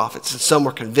from the prophets. And some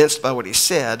were convinced by what he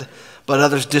said, but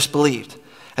others disbelieved.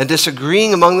 And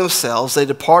disagreeing among themselves, they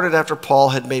departed after Paul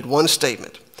had made one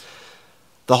statement.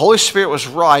 The Holy Spirit was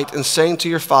right in saying to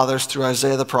your fathers through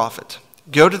Isaiah the prophet,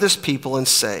 go to this people and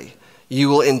say, you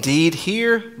will indeed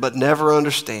hear, but never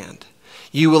understand.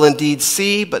 You will indeed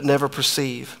see, but never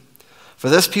perceive. For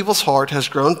this people's heart has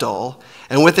grown dull,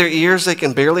 and with their ears they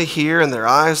can barely hear, and their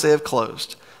eyes they have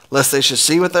closed, lest they should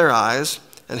see with their eyes,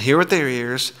 and hear with their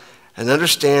ears, and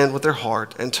understand with their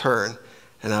heart, and turn,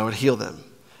 and I would heal them.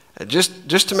 And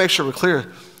just to make sure we're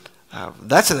clear,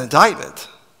 that's an indictment.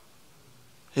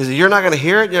 Is that you're not going to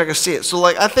hear it, you're not going to see it. So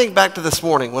I think back to this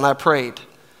morning when I prayed.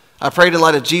 I prayed in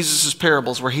light of Jesus'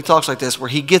 parables where he talks like this, where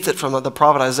he gets it from the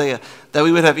prophet Isaiah, that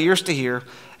we would have ears to hear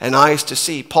and eyes to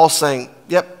see. Paul's saying,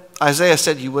 yep, Isaiah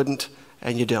said you wouldn't,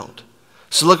 and you don't.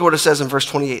 So look at what it says in verse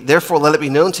 28. Therefore, let it be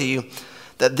known to you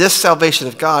that this salvation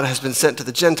of God has been sent to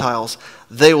the Gentiles.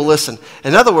 They will listen.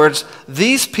 In other words,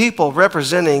 these people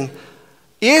representing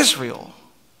Israel,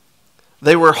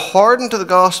 they were hardened to the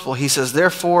gospel. He says,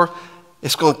 therefore,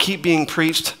 it's going to keep being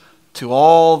preached to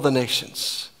all the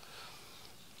nations.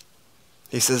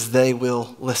 He says, they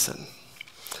will listen.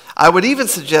 I would even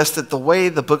suggest that the way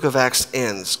the book of Acts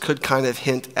ends could kind of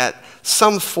hint at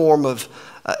some form of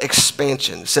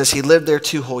expansion. It says he lived there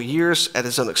 2 whole years at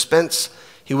his own expense.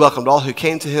 He welcomed all who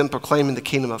came to him, proclaiming the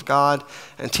kingdom of God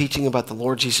and teaching about the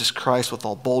Lord Jesus Christ with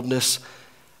all boldness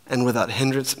and without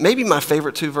hindrance. Maybe my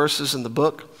favorite 2 verses in the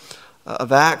book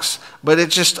of Acts, but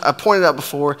I pointed out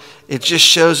before, it just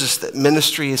shows us that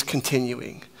ministry is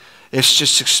continuing. It's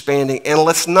just expanding. And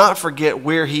let's not forget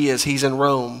where he is. He's in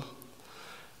Rome,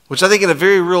 which I think in a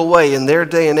very real way, in their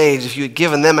day and age, if you had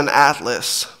given them an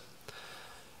atlas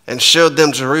and showed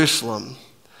them Jerusalem,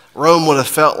 Rome would have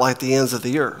felt like the ends of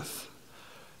the earth.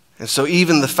 And so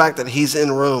even the fact that he's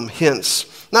in Rome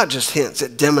not just hints,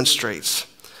 it demonstrates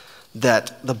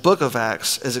that the book of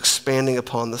Acts is expanding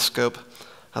upon the scope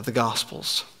of the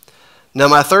Gospels. Now,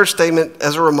 my third statement,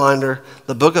 as a reminder,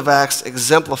 the book of Acts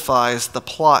exemplifies the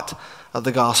plot of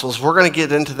the Gospels. We're going to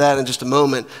get into that in just a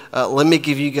moment. Let me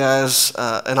give you guys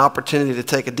an opportunity to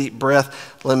take a deep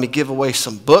breath. Let me give away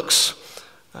some books.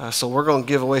 So we're going to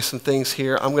give away some things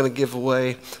here. I'm going to give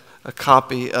away a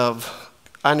copy of,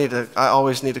 I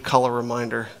always need a color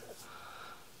reminder.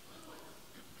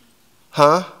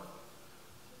 Huh?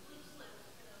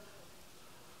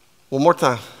 One more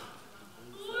time.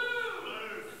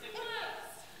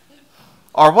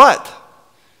 Are what?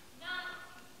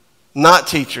 Not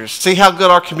teachers. See how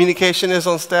good our communication is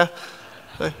on staff?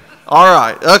 All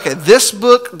right. Okay. This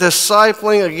book,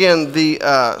 Discipling, again, the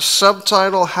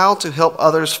subtitle, How to Help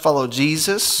Others Follow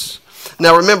Jesus.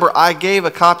 Now remember, I gave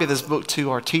a copy of this book to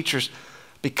our teachers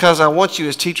because I want you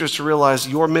as teachers to realize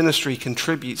your ministry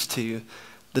contributes to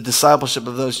the discipleship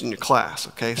of those in your class.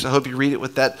 Okay. So I hope you read it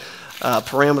with that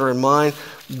parameter in mind.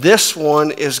 This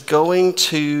one is going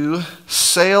to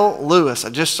Sale Lewis. I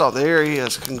just saw, there he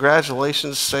is.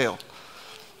 Congratulations, Sale.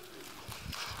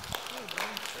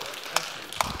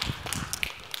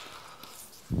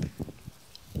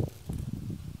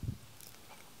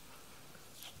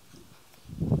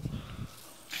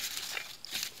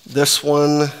 This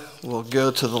one will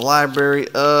go to the library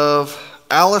of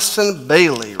Allison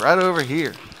Bailey, right over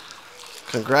here.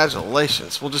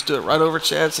 Congratulations. We'll just do it right over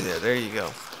Chad's head. There you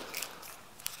go.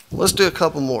 Let's do a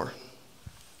couple more.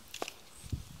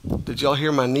 Did y'all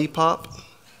hear my knee pop?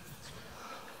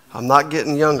 I'm not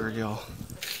getting younger, y'all.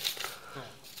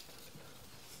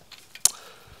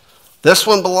 This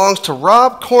one belongs to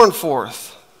Rob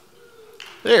Cornforth.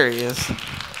 There he is.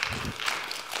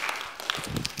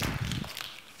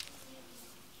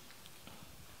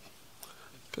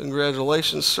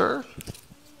 Congratulations, sir.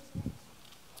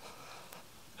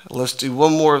 Let's do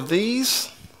one more of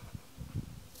these.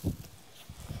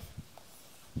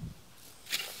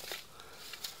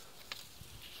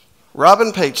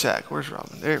 Robin Paycheck. Where's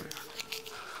Robin? There we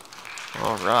go.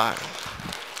 All right.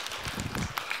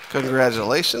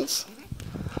 Congratulations.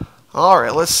 All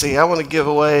right, let's see. I want to give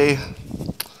away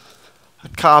a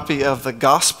copy of the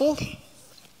Gospel,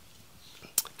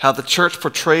 How the Church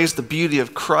Portrays the Beauty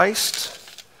of Christ.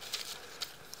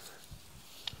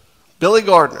 Billy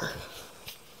Gardner.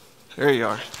 There you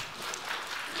are.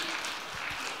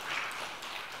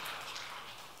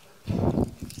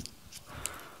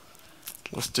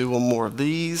 Let's do one more of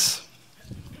these.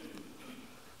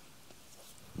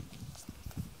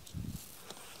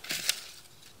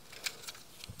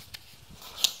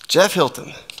 Jeff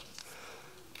Hilton.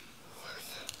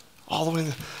 All the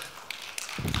way.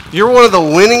 You're one of the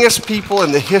winningest people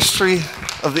in the history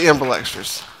of the Ember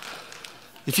Lectures.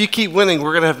 If you keep winning,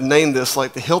 we're going to have to name this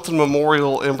like the Hilton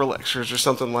Memorial Ember Lectures or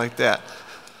something like that.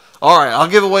 All right, I'll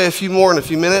give away a few more in a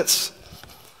few minutes.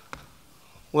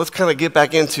 Let's kind of get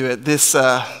back into it. This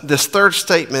third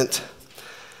statement,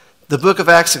 the book of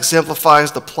Acts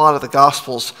exemplifies the plot of the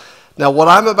Gospels. Now, what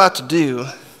I'm about to do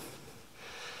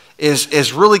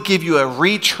is really give you a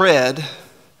retread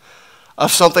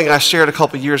of something I shared a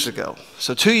couple years ago.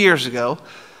 So 2 years ago,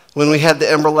 when we had the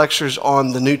Ember Lectures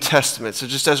on the New Testament. So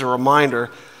just as a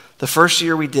reminder, the first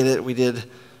year we did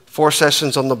 4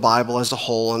 sessions on the Bible as a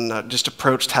whole and just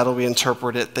approached how do we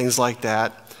interpret it, things like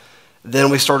that. Then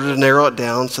we started to narrow it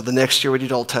down. So the next year we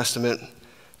did Old Testament.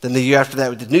 Then the year after that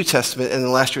we did New Testament. And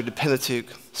then last year we did Pentateuch.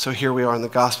 So here we are in the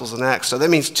Gospels and Acts. So that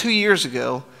means 2 years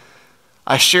ago,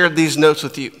 I shared these notes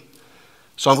with you.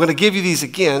 So I'm going to give you these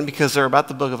again because they're about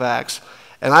the book of Acts.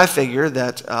 And I figure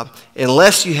that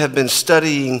unless you have been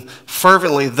studying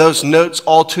fervently those notes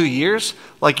all 2 years,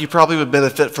 like you probably would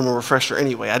benefit from a refresher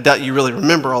anyway. I doubt you really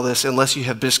remember all this unless you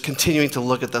have been continuing to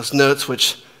look at those notes,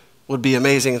 which would be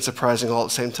amazing and surprising all at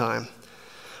the same time.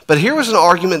 But here was an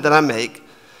argument that I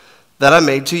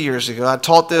made 2 years ago. I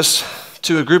taught this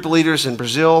to a group of leaders in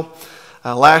Brazil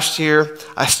last year.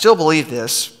 I still believe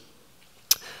this.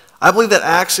 I believe that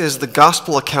Acts is the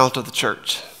gospel account of the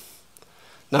church.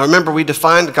 Now remember, we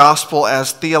defined gospel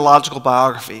as theological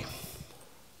biography.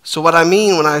 So what I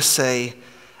mean when I say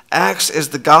Acts is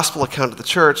the gospel account of the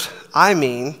church, I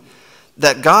mean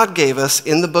that God gave us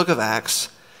in the book of Acts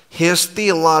his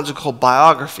theological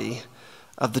biography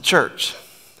of the church.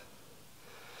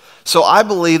 So I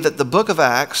believe that the book of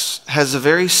Acts has a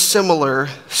very similar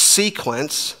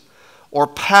sequence or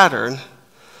pattern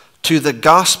to the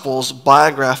Gospel's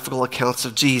biographical accounts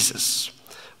of Jesus.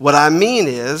 What I mean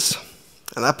is,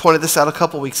 and I pointed this out a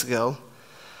couple weeks ago,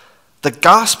 the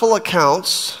Gospel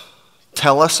accounts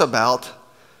tell us about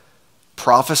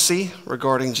prophecy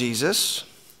regarding Jesus,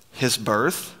 his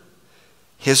birth,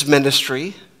 his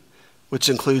ministry, which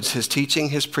includes his teaching,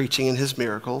 his preaching, and his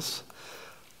miracles,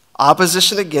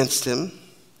 opposition against him,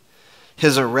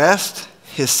 his arrest,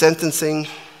 his sentencing,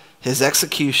 his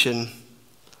execution.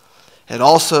 It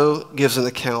also gives an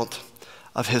account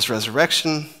of his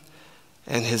resurrection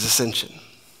and his ascension.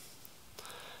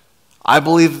 I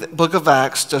believe the book of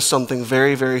Acts does something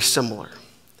very, very similar.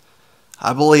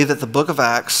 I believe that the book of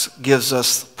Acts gives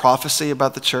us prophecy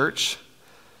about the church,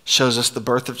 shows us the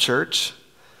birth of church,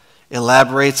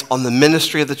 elaborates on the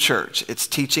ministry of the church, its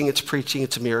teaching, its preaching,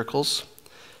 its miracles,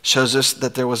 shows us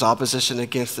that there was opposition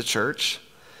against the church.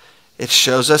 It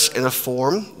shows us in a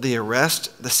form the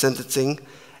arrest, the sentencing,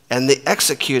 and the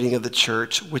executing of the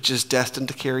church, which is destined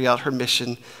to carry out her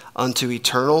mission unto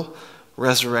eternal,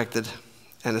 resurrected,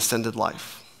 and ascended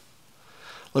life.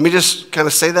 Let me just kind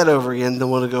of say that over again, then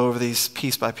we'll go over these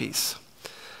piece by piece.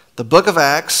 The book of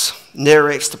Acts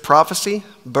narrates the prophecy,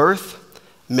 birth,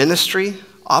 ministry,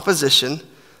 opposition,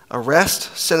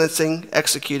 arrest, sentencing,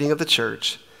 executing of the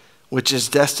church, which is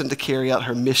destined to carry out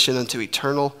her mission unto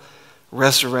eternal,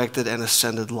 resurrected, and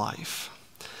ascended life.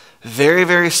 Very,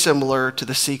 very similar to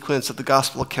the sequence of the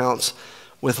gospel accounts,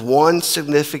 with one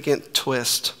significant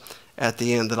twist at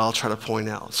the end that I'll try to point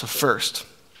out. So first,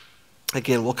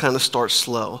 again, we'll kind of start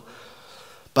slow,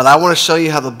 but I want to show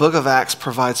you how the book of Acts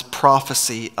provides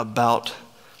prophecy about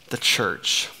the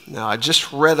church. Now, I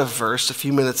just read a verse a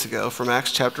few minutes ago from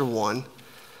Acts chapter 1.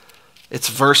 It's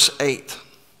verse 8.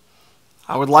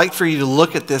 I would like for you to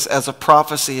look at this as a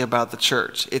prophecy about the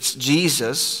church. It's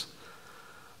Jesus.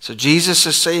 So Jesus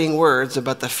is saying words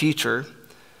about the future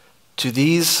to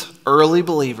these early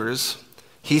believers.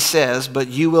 He says, "But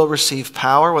you will receive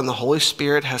power when the Holy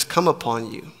Spirit has come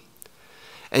upon you.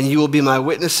 And you will be my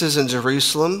witnesses in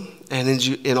Jerusalem and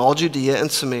in all Judea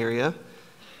and Samaria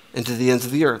and to the ends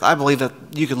of the earth." I believe that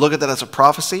you could look at that as a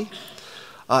prophecy.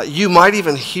 You might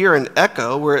even hear an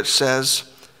echo where it says,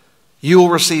 "You will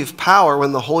receive power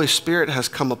when the Holy Spirit has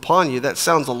come upon you." That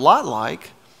sounds a lot like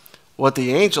what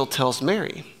the angel tells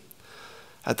Mary,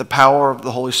 that the power of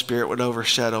the Holy Spirit would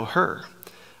overshadow her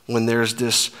when there's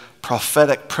this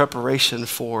prophetic preparation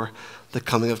for the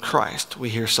coming of Christ. We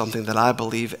hear something that I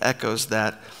believe echoes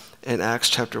that in Acts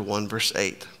chapter 1, verse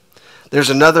 8. There's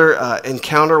another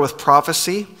encounter with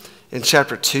prophecy in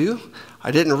chapter 2. I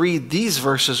didn't read these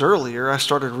verses earlier. I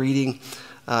started reading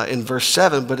in verse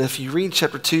 7, but if you read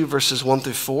chapter 2, verses 1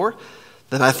 through 4,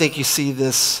 then I think you see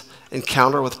this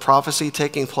encounter with prophecy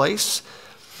taking place.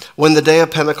 When the day of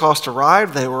Pentecost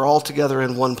arrived, they were all together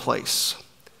in one place.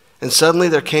 And suddenly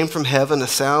there came from heaven a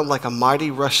sound like a mighty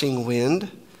rushing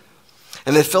wind,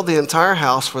 and it filled the entire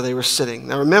house where they were sitting.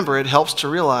 Now remember, it helps to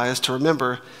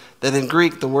remember that in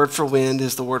Greek, the word for wind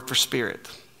is the word for spirit.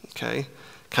 Okay?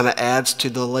 Kind of adds to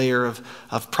the layer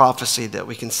of prophecy that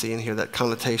we can see in here, that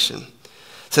connotation.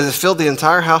 It says, it filled the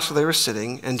entire house where they were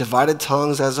sitting, and divided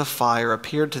tongues as of fire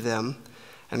appeared to them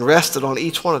and rested on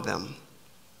each one of them.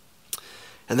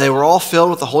 And they were all filled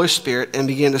with the Holy Spirit and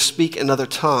began to speak in other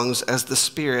tongues as the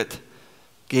Spirit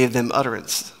gave them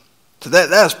utterance. So that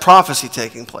is prophecy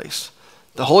taking place.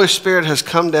 The Holy Spirit has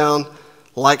come down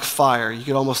like fire. You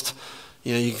could almost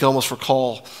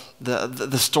recall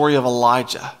the story of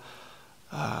Elijah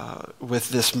with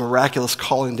this miraculous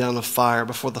calling down of fire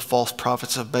before the false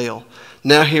prophets of Baal.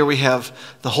 Now here we have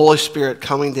the Holy Spirit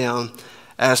coming down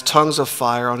as tongues of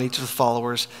fire on each of the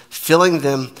followers, filling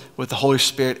them with the Holy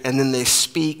Spirit, and then they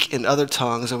speak in other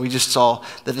tongues, and we just saw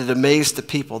that it amazed the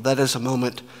people. That is a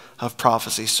moment of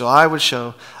prophecy. So I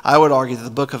would argue that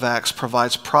the book of Acts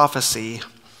provides prophecy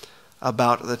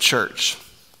about the church.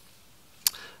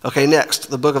 Okay,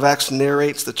 next, the book of Acts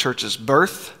narrates the church's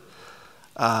birth.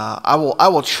 I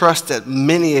will trust that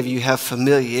many of you have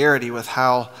familiarity with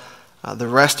how the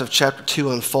rest of chapter 2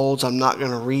 unfolds. I'm not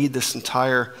going to read this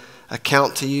entire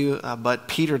account to you, but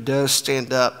Peter does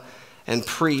stand up and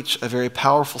preach a very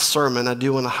powerful sermon. I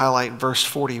do want to highlight verse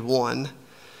 41.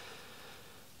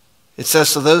 It says,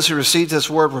 so those who received his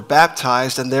word were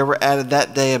baptized, and there were added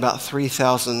that day about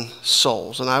 3,000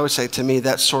 souls. And I would say, to me,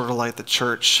 that's sort of like the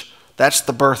church. That's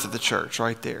the birth of the church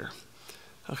right there.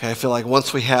 Okay, I feel like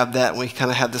once we have that, we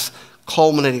kind of have this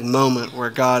culminating moment where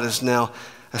God has now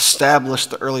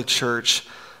established the early church.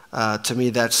 To me,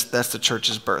 that's the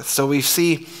church's birth. So we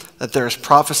see that there is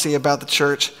prophecy about the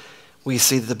church. We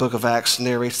see that the book of Acts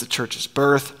narrates the church's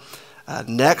birth.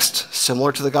 Next,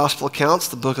 similar to the gospel accounts,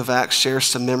 the book of Acts shares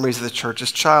some memories of the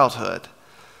church's childhood.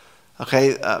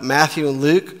 Okay, Matthew and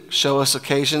Luke show us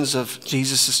occasions of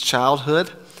Jesus' childhood,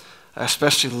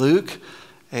 especially Luke.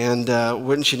 And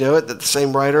wouldn't you know it, that the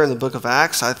same writer in the book of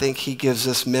Acts, I think he gives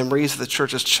us memories of the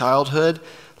church's childhood.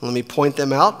 Let me point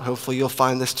them out. Hopefully you'll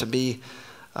find this to be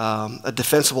a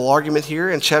defensible argument here.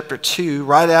 In chapter 2,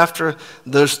 right after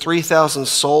those 3,000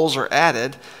 souls are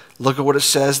added, look at what it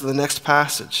says in the next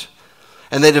passage.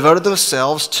 And they devoted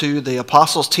themselves to the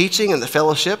apostles' teaching and the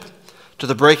fellowship, to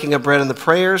the breaking of bread and the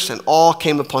prayers, and awe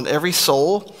came upon every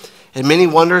soul, and many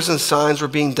wonders and signs were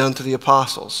being done through the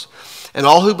apostles. And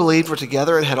all who believed were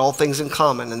together and had all things in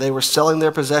common, and they were selling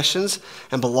their possessions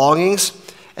and belongings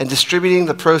and distributing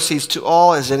the proceeds to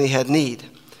all as any had need.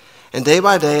 And day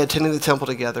by day, attending the temple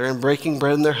together and breaking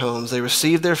bread in their homes, they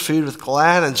received their food with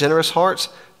glad and generous hearts,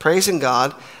 praising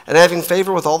God and having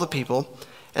favor with all the people.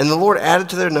 And the Lord added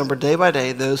to their number day by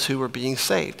day those who were being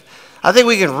saved. I think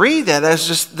we can read that as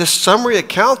just this summary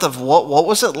account of what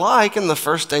was it like in the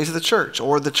first days of the church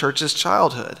or the church's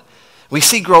childhood. We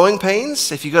see growing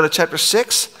pains. If you go to chapter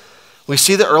 6, we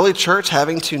see the early church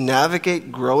having to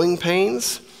navigate growing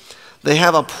pains. They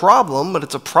have a problem, but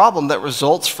it's a problem that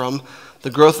results from the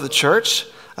growth of the church.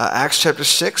 Acts chapter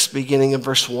 6, beginning in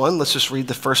verse 1. Let's just read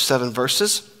the first 7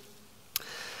 verses.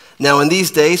 Now in these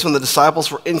days when the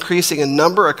disciples were increasing in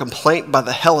number, a complaint by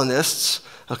the Hellenists,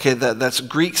 okay, that's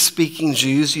Greek-speaking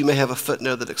Jews. You may have a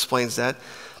footnote that explains that.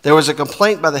 There was a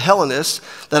complaint by the Hellenists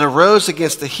that arose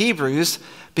against the Hebrews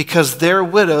because their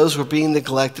widows were being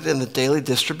neglected in the daily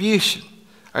distribution.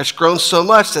 It's grown so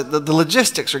much that the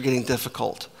logistics are getting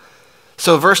difficult.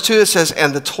 So verse 2, it says,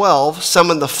 and the 12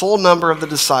 summoned the full number of the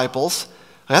disciples.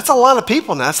 That's a lot of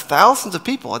people now. That's thousands of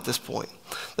people at this point.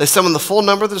 They summoned the full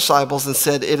number of the disciples and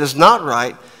said, it is not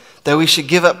right that we should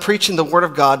give up preaching the word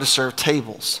of God to serve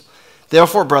tables.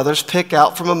 Therefore, brothers, pick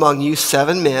out from among you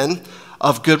 7 men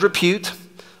of good repute,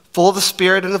 full of the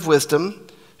Spirit and of wisdom,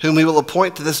 whom we will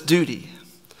appoint to this duty.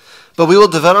 But we will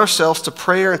devote ourselves to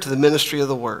prayer and to the ministry of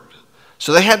the word.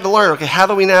 So they had to learn, okay, how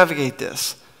do we navigate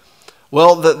this?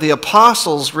 Well, the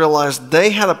apostles realized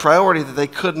they had a priority that they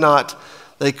could not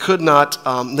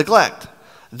neglect.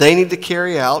 They need to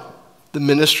carry out the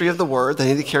ministry of the word.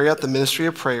 They need to carry out the ministry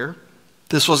of prayer.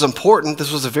 This was important.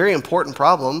 This was a very important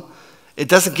problem. It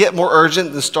doesn't get more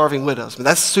urgent than starving widows. I mean,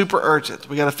 that's super urgent.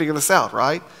 We got to figure this out,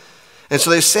 right? And so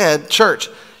they said, church,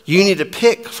 you need to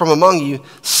pick from among you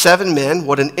 7 men.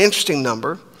 What an interesting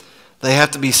number. They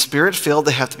have to be spirit-filled.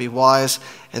 They have to be wise.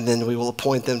 And then we will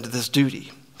appoint them to this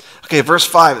duty. Okay, verse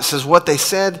 5, it says, what they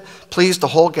said pleased the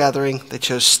whole gathering. They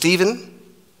chose Stephen,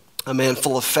 a man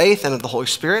full of faith and of the Holy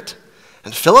Spirit,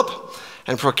 and Philip,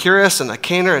 and Prochorus, and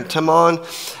Nicanor, and Timon,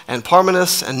 and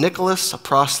Parmenas, and Nicholas, a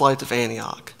proselyte of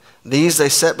Antioch. These they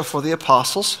set before the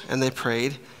apostles, and they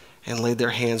prayed and laid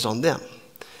their hands on them.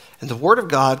 And the word of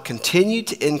God continued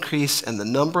to increase, and the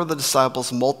number of the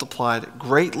disciples multiplied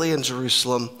greatly in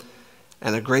Jerusalem,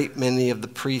 and a great many of the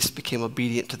priests became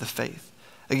obedient to the faith.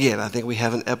 Again, I think we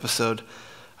have an episode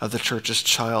of the church's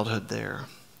childhood there.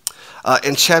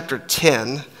 In chapter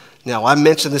 10, now I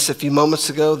mentioned this a few moments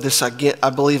ago. This, again, I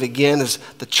believe, again, is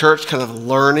the church kind of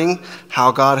learning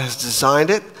how God has designed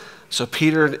it. So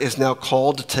Peter is now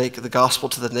called to take the gospel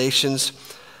to the nations.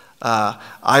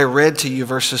 I read to you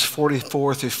verses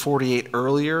 44 through 48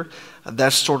 earlier.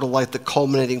 That's sort of like the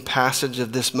culminating passage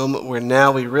of this moment where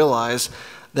now we realize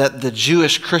that the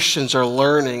Jewish Christians are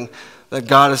learning that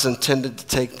God has intended to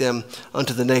take them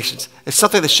unto the nations. It's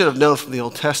something they should have known from the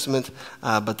Old Testament,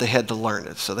 but they had to learn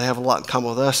it. So they have a lot in common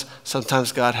with us.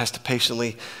 Sometimes God has to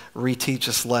patiently reteach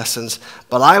us lessons.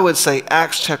 But I would say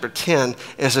Acts chapter 10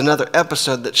 is another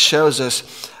episode that shows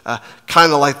us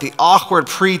kind of like the awkward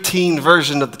preteen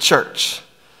version of the church.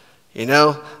 You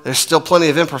know, there's still plenty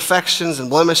of imperfections and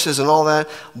blemishes and all that,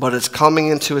 but it's coming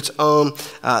into its own.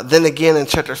 Then again in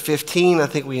chapter 15, I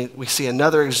think we see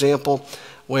another example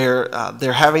where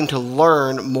they're having to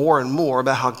learn more and more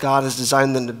about how God has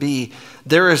designed them to be.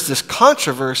 There is this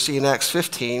controversy in Acts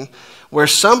 15 where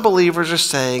some believers are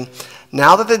saying,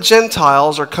 now that the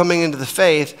Gentiles are coming into the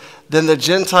faith, then the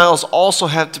Gentiles also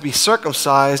have to be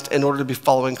circumcised in order to be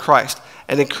following Christ.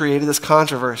 And it created this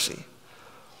controversy.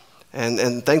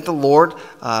 And thank the Lord,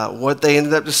 what they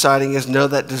ended up deciding is no,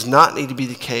 that does not need to be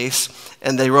the case.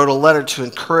 And they wrote a letter to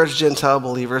encourage Gentile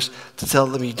believers to tell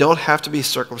them you don't have to be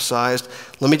circumcised.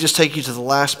 Let me just take you to the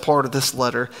last part of this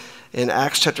letter. In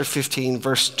Acts chapter 15,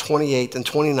 verse 28 and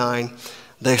 29,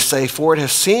 they say, "For it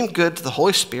has seemed good to the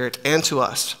Holy Spirit and to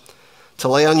us to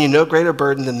lay on you no greater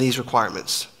burden than these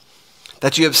requirements,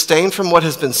 that you abstain from what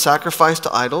has been sacrificed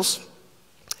to idols,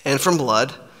 and from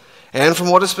blood, and from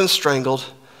what has been strangled,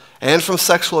 and from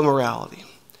sexual immorality.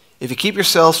 If you keep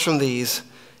yourselves from these,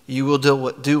 you will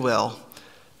do well.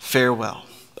 Farewell."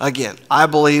 Again, I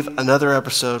believe another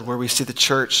episode where we see the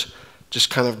church just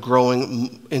kind of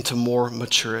growing into more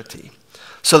maturity.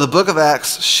 So the book of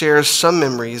Acts shares some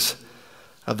memories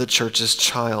of the church's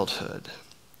childhood.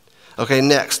 Okay,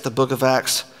 next, the book of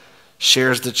Acts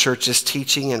shares the church's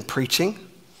teaching and preaching.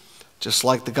 Just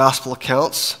like the gospel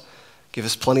accounts give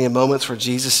us plenty of moments where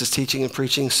Jesus is teaching and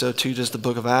preaching, so too does the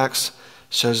book of Acts.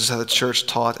 Shows us how the church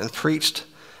taught and preached.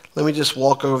 Let me just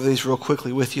walk over these real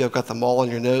quickly with you. I've got them all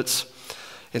in your notes.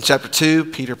 In chapter 2,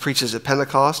 Peter preaches at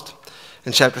Pentecost.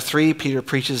 In chapter 3, Peter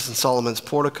preaches in Solomon's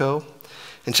portico.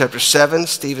 In chapter 7,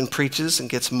 Stephen preaches and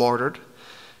gets martyred.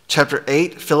 Chapter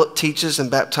 8, Philip teaches and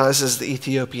baptizes the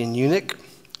Ethiopian eunuch.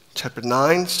 Chapter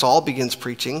 9, Saul begins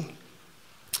preaching.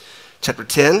 Chapter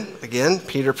 10, again,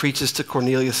 Peter preaches to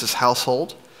Cornelius'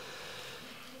 household.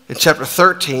 In chapter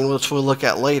 13, which we'll look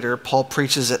at later, Paul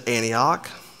preaches at Antioch.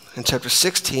 In chapter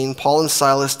 16, Paul and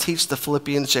Silas teach the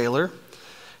Philippian jailer.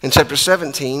 In chapter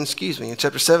 17,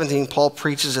 Paul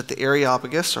preaches at the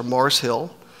Areopagus, or Mars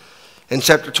Hill. In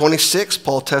chapter 26,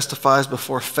 Paul testifies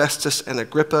before Festus and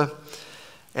Agrippa.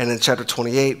 And in chapter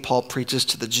 28, Paul preaches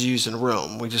to the Jews in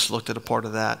Rome. We just looked at a part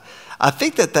of that. I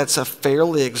think that that's a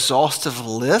fairly exhaustive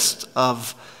list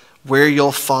of where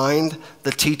you'll find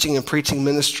the teaching and preaching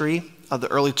ministry of the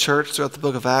early church throughout the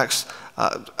book of Acts.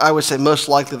 I would say most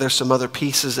likely there's some other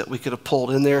pieces that we could have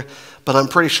pulled in there, but I'm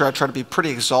pretty sure I try to be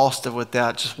pretty exhaustive with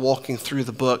that, just walking through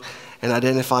the book and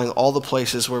identifying all the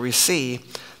places where we see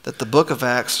that the book of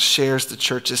Acts shares the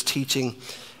church's teaching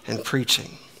and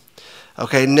preaching.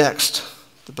 Okay, next,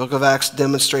 the book of Acts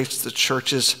demonstrates the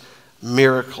church's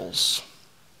miracles.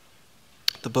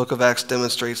 The book of Acts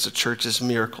demonstrates the church's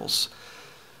miracles.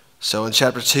 So in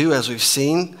chapter 2, as we've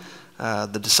seen,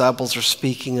 the disciples are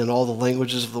speaking in all the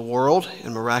languages of the world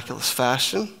in miraculous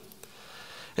fashion.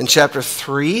 In chapter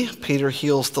 3, Peter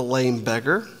heals the lame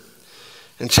beggar.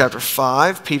 In chapter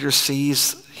 5, Peter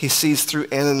sees through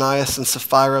Ananias and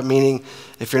Sapphira, meaning,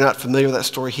 if you're not familiar with that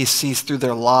story, he sees through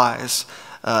their lies,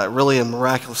 really in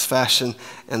miraculous fashion,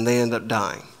 and they end up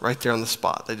dying right there on the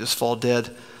spot. They just fall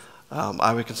dead.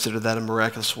 I would consider that a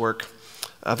miraculous work.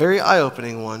 A very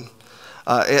eye-opening one.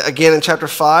 Again, in chapter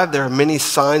 5, there are many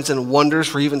signs and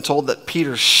wonders. We're even told that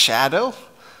Peter's shadow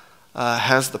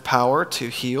has the power to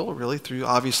heal, really,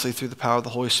 obviously through the power of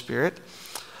the Holy Spirit.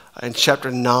 In chapter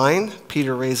 9,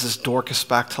 Peter raises Dorcas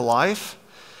back to life.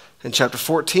 In chapter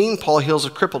 14, Paul heals a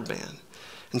crippled man.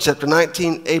 In chapter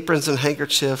 19, aprons and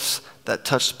handkerchiefs that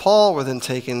touched Paul were then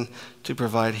taken to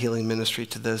provide healing ministry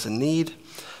to those in need.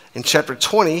 In chapter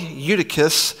 20,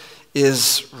 Eutychus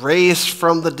is raised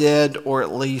from the dead, or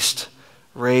at least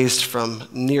raised from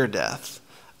near death.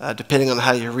 Depending on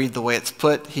how you read the way it's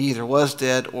put, he either was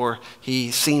dead or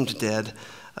he seemed dead.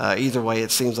 Either way,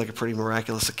 it seems like a pretty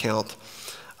miraculous account.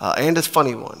 And a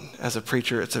funny one. As a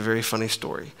preacher, it's a very funny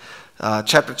story.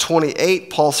 Chapter 28,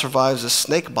 Paul survives a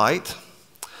snake bite.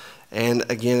 And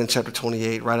again in chapter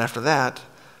 28, right after that,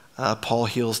 Paul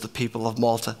heals the people of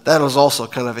Malta. That was also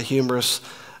kind of a humorous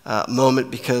moment,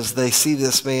 because they see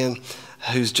this man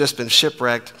who's just been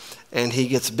shipwrecked, and he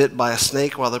gets bit by a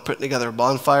snake while they're putting together a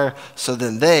bonfire. So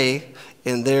then they,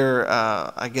 in their,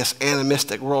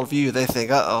 animistic worldview, they think,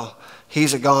 uh-oh,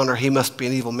 he's a goner, he must be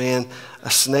an evil man.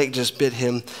 A snake just bit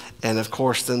him, and of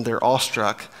course then they're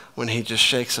awestruck when he just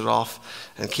shakes it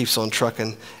off and keeps on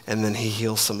trucking, and then he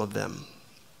heals some of them.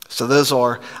 So those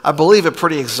are, I believe, a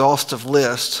pretty exhaustive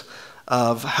list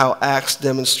of how Acts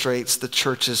demonstrates the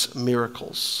church's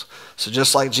miracles. So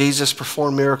just like Jesus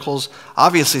performed miracles,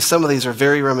 obviously some of these are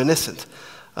very reminiscent.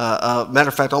 Matter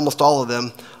of fact, almost all of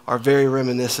them are very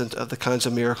reminiscent of the kinds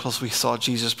of miracles we saw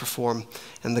Jesus perform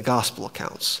in the gospel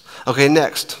accounts. Okay,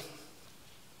 next.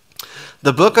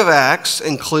 The book of Acts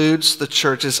includes the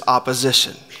church's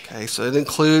opposition. Okay, so it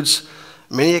includes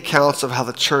many accounts of how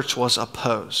the church was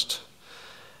opposed.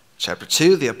 Chapter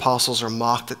 2, the apostles are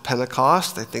mocked at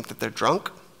Pentecost. They think that they're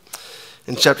drunk.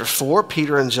 In chapter 4,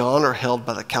 Peter and John are held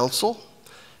by the council.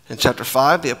 In chapter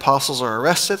 5, the apostles are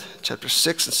arrested. Chapter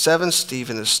 6 and 7,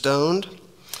 Stephen is stoned.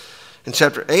 In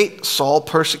chapter 8, Saul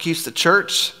persecutes the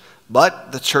church,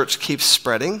 but the church keeps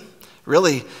spreading.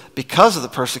 Really, because of the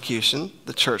persecution,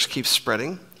 the church keeps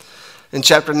spreading. In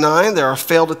chapter 9, there are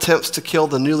failed attempts to kill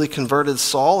the newly converted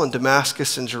Saul in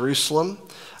Damascus and Jerusalem.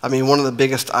 I mean, one of the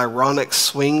biggest ironic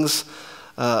swings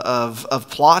of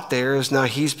plot there is now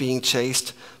he's being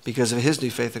chased because of his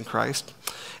new faith in Christ.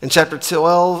 In chapter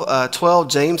 12,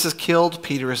 James is killed,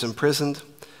 Peter is imprisoned.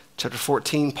 Chapter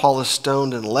 14, Paul is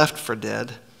stoned and left for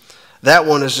dead. That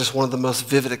one is just one of the most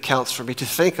vivid accounts for me to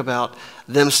think about,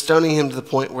 them stoning him to the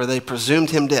point where they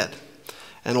presumed him dead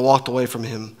and walked away from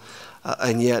him.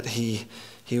 And yet he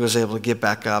was able to get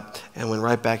back up and went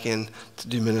right back in to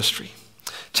do ministry.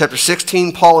 Chapter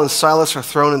 16, Paul and Silas are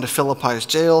thrown into Philippi's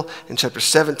jail. In chapter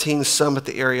 17, some at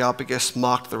the Areopagus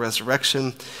mocked the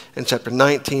resurrection. In chapter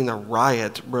 19, a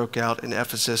riot broke out in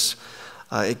Ephesus.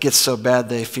 It gets so bad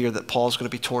they fear that Paul's going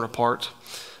to be torn apart.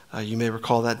 You may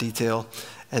recall that detail.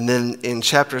 And then in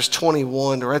chapters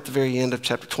 21, or at the very end of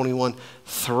chapter 21,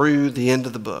 through the end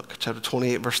of the book, chapter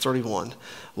 28, verse 31,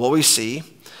 what we see,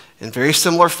 in very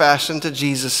similar fashion to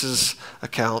Jesus'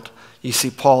 account, you see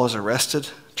Paul is arrested,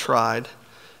 tried,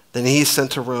 then he's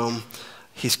sent to Rome,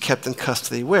 he's kept in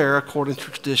custody, where, according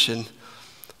to tradition,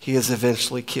 he is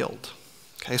eventually killed.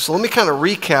 Okay, so let me kind of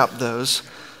recap those.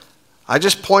 I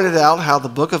just pointed out how the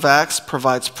book of Acts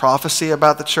provides prophecy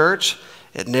about the church.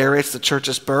 It narrates the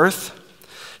church's birth,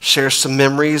 shares some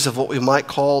memories of what we might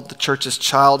call the church's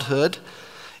childhood.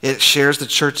 It shares the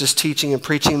church's teaching and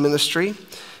preaching ministry.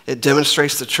 It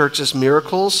demonstrates the church's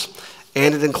miracles,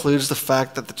 and it includes the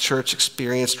fact that the church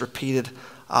experienced repeated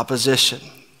opposition.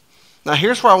 Now,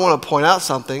 here's where I want to point out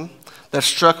something that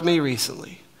struck me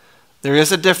recently. There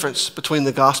is a difference between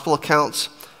the gospel accounts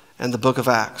and the book of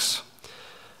Acts.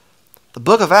 The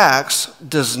book of Acts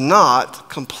does not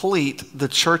complete the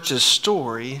church's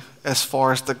story as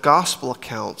far as the gospel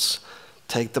accounts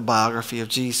take the biography of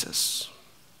Jesus.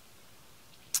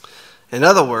 In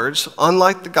other words,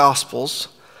 unlike the Gospels,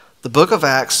 the book of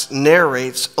Acts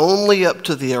narrates only up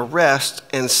to the arrest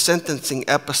and sentencing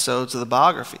episodes of the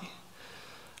biography.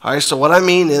 All right, so what I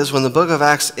mean is when the book of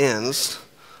Acts ends,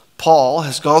 Paul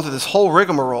has gone through this whole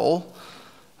rigmarole,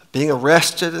 being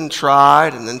arrested and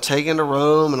tried and then taken to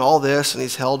Rome and all this, and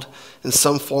he's held in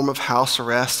some form of house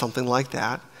arrest, something like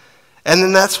that. And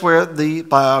then that's where the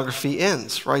biography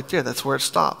ends, right there. That's where it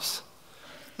stops.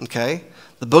 Okay?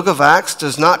 The book of Acts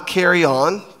does not carry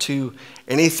on to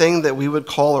anything that we would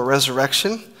call a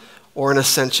resurrection or an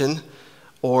ascension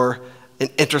or an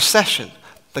intercession.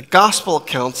 The gospel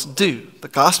accounts do. The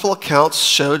gospel accounts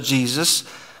show Jesus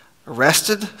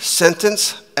arrested,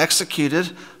 sentenced,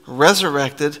 executed,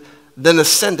 resurrected, then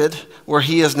ascended, where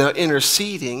he is now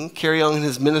interceding, carrying on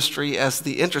his ministry as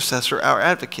the intercessor, our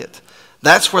advocate.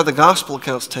 That's where the gospel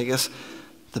accounts take us.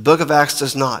 The book of Acts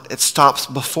does not. It stops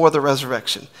before the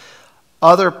resurrection.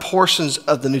 Other portions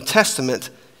of the New Testament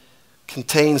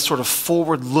contain sort of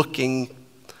forward-looking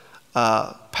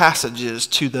passages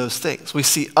to those things. We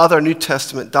see other New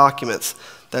Testament documents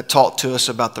that talk to us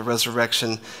about the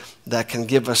resurrection that can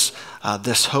give us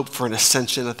this hope for an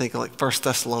ascension. I think like 1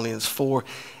 Thessalonians 4.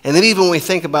 And then even when we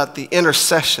think about the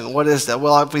intercession, what is that?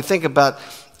 Well, if we think about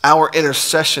our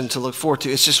intercession to look forward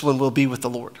to, it's just when we'll be with the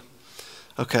Lord.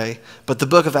 Okay? But the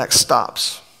book of Acts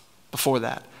stops before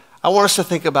that. I want us to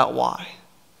think about why.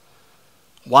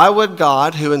 Why would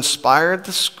God, who inspired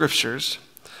the scriptures,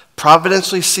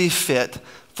 providentially see fit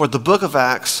for the book of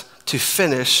Acts to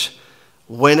finish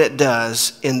when it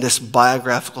does in this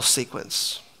biographical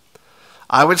sequence?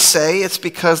 I would say it's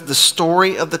because the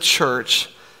story of the church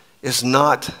is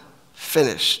not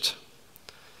finished.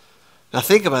 Now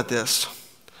think about this.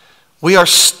 We are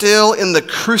still in the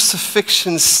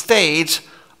crucifixion stage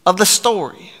of the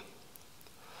story.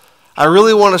 I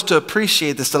really want us to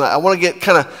appreciate this tonight. I want to get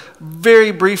kind of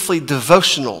very briefly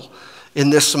devotional in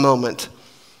this moment.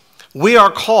 We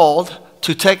are called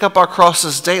to take up our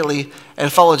crosses daily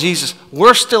and follow Jesus.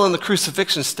 We're still in the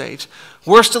crucifixion stage.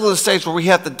 We're still in the stage where we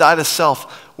have to die to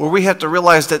self, where we have to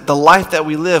realize that the life that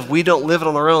we live, we don't live it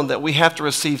on our own, that we have to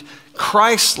receive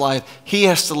Christ's life. He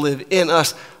has to live in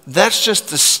us. That's just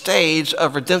the stage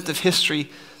of redemptive history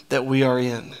that we are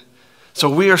in. So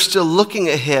we are still looking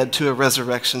ahead to a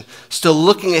resurrection, still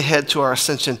looking ahead to our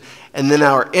ascension, and then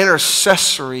our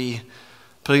intercessory,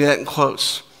 putting that in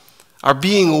quotes, our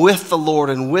being with the Lord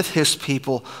and with his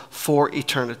people for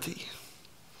eternity.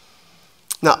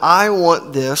 Now, I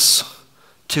want this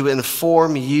to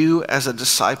inform you as a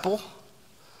disciple,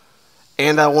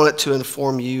 and I want it to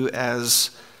inform you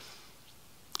as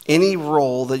any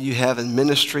role that you have in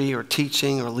ministry or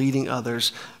teaching or leading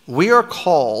others. We are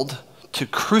called to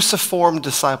cruciform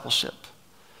discipleship.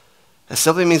 That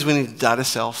simply means we need to die to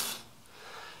self.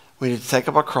 We need to take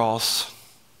up our cross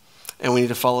and we need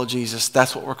to follow Jesus.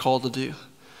 That's what we're called to do.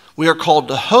 We are called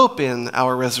to hope in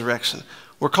our resurrection.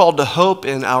 We're called to hope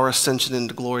in our ascension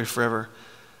into glory forever.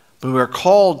 But we are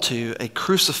called to a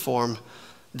cruciform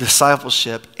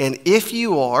discipleship. And if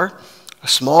you are a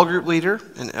small group leader,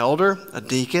 an elder, a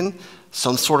deacon,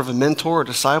 some sort of a mentor or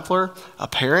discipler, a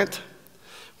parent,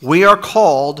 we are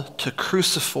called to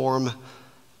cruciform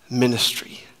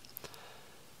ministry.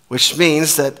 Which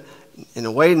means that, in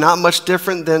a way not much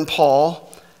different than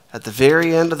Paul, at the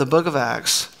very end of the book of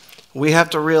Acts, we have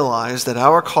to realize that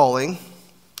our calling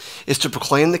is to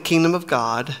proclaim the kingdom of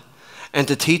God and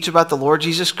to teach about the Lord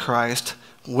Jesus Christ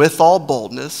with all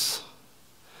boldness,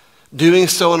 doing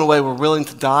so in a way we're willing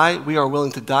to die. We are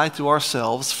willing to die to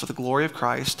ourselves for the glory of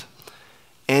Christ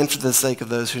and for the sake of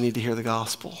those who need to hear the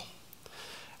gospel.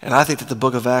 And I think that the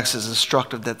book of Acts is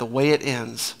instructive that the way it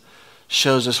ends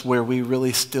shows us where we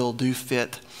really still do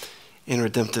fit in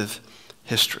redemptive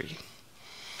history.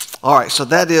 All right, so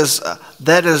that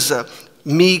is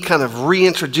me kind of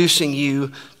reintroducing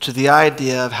you to the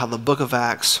idea of how the book of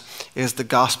Acts is the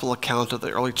gospel account of the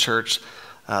early church,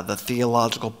 the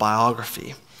theological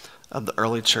biography of the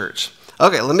early church.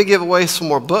 Okay, let me give away some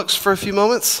more books for a few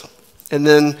moments, and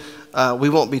then we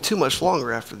won't be too much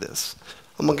longer after this.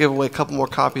 I'm going to give away a couple more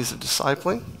copies of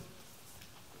Discipling.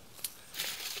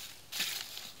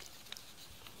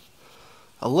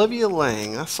 Olivia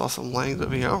Lang. I saw some Langs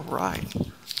over here. All right.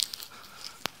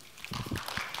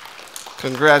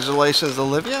 Congratulations,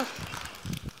 Olivia.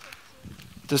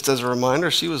 Just as a reminder,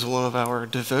 she was one of our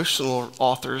devotional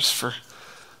authors for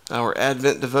our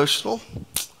Advent devotional.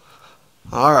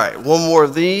 All right, one more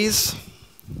of these.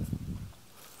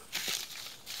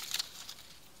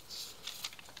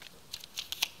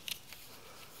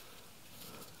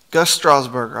 Gus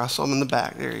Strasburger. I saw him in the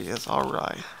back. There he is. All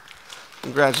right.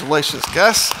 Congratulations,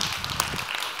 Gus.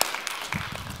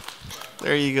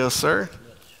 There you go, sir.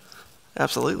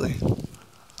 Absolutely.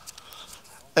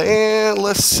 And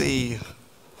let's see.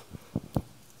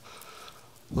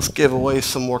 Let's give away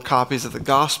some more copies of the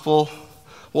gospel.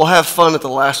 We'll have fun at the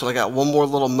last one. I got one more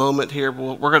little moment here.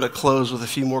 We're going to close with a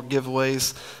few more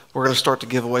giveaways. We're going to start to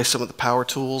give away some of the power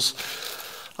tools.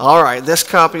 All right, this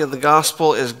copy of the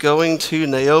gospel is going to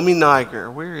Naomi Niger.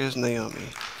 Where is Naomi?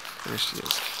 There she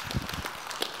is.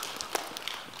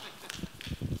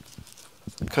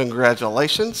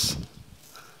 Congratulations.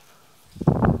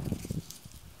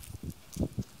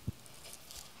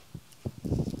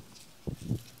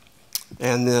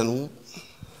 And then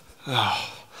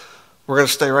we're going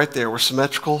to stay right there. We're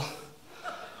symmetrical.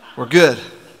 We're good.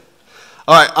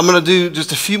 All right, I'm going to do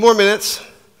just a few more minutes.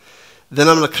 Then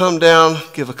I'm going to come down,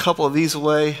 give a couple of these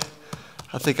away.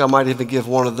 I think I might even give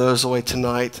one of those away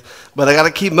tonight. But I got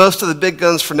to keep most of the big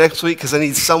guns for next week because I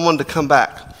need someone to come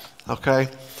back. Okay?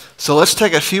 So let's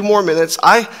take a few more minutes.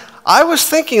 I was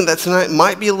thinking that tonight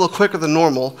might be a little quicker than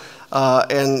normal,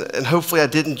 and hopefully I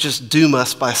didn't just doom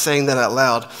us by saying that out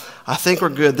loud. I think we're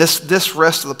good. This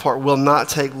rest of the part will not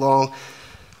take long.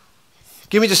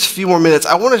 Give me just a few more minutes.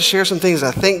 I want to share some things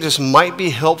I think just might be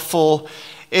helpful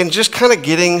in just kind of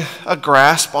getting a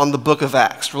grasp on the book of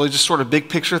Acts, really just sort of big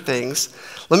picture things.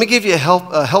 Let me give you a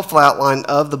helpful outline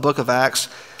of the book of Acts.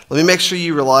 Let me make sure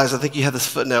you realize, I think you have this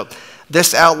footnote.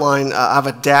 This outline, I've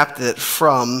adapted it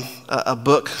from a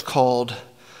book called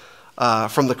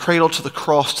From the Cradle to the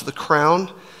Cross to the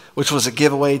Crown, which was a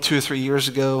giveaway 2 or 3 years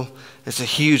ago. It's a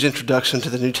huge introduction to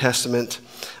the New Testament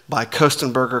by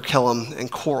Kostenberger, Kellum,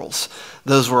 and Quarles.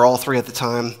 Those were all three at the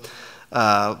time.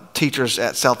 Teachers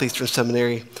at Southeastern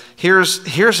Seminary.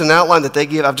 Here's an outline that they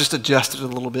give. I've just adjusted it a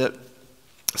little bit.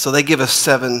 So they give us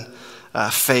 7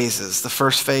 phases. The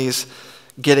first phase,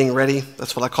 getting ready.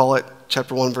 That's what I call it.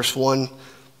 Chapter 1, verse 1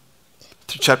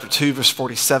 through chapter 2, verse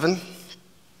 47.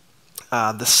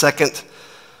 The second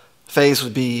phase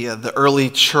would be the early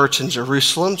church in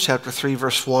Jerusalem, chapter 3,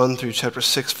 verse 1 through chapter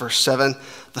 6, verse 7.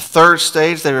 The third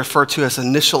stage they refer to as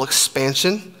initial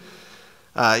expansion.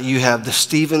 You have the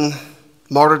Stephen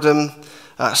martyrdom,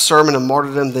 sermon of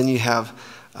martyrdom, then you have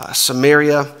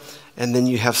Samaria, and then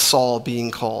you have Saul being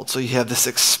called. So you have this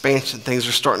expansion. Things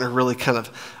are starting to really kind of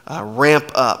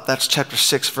ramp up. That's chapter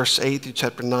 6, verse 8 through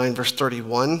chapter 9, verse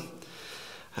 31.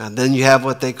 And then you have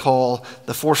what they call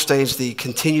the fourth stage, the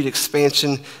continued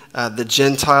expansion. The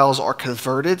Gentiles are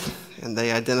converted, and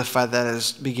they identify that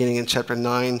as beginning in chapter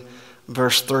 9,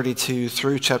 verse 32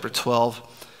 through chapter 12,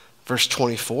 verse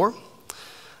 24.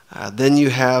 Then you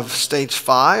have stage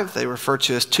 5. They refer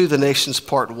to as To the Nations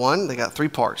Part 1. They got 3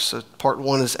 parts. So part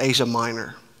 1 is Asia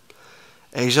Minor.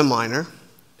 Asia Minor.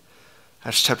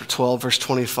 That's chapter 12, verse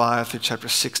 25 through chapter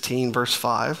 16, verse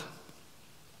 5.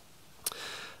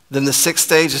 Then the 6th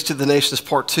stage is To the Nations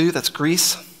Part 2. That's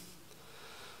Greece.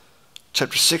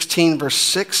 chapter 16, verse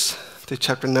 6 through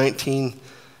chapter 19,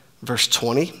 verse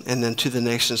 20, and then to the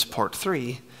nations, part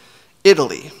 3,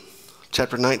 Italy,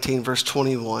 chapter 19, verse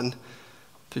 21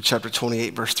 through chapter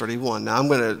 28, verse 31. Now I'm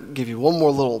going to give you one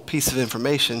more little piece of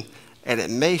information, and it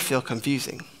may feel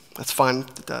confusing. That's fine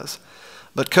if it does.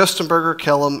 But Kostenberger,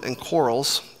 Kellum, and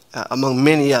Quarles, among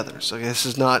many others, okay, this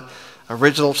is not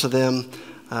original to them,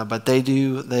 but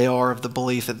they are of the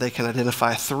belief that they can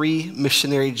identify 3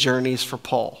 missionary journeys for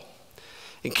Paul.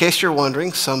 In case you're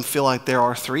wondering, some feel like there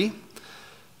are 3,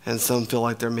 and some feel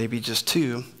like there may be just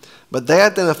 2, but they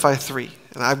identify 3,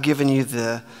 and I've given you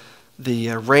the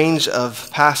range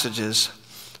of passages.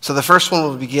 So the first one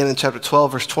will begin in chapter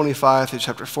 12, verse 25 through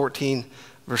chapter 14,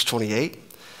 verse 28.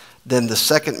 Then the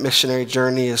second missionary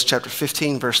journey is chapter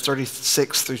 15, verse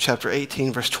 36 through chapter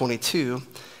 18, verse 22.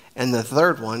 And the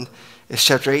third one is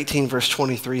chapter 18, verse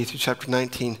 23 through chapter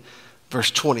 19, verse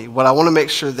 20. What I want to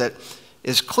make sure that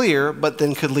is clear, but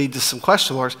then could lead to some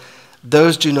question marks,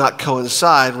 those do not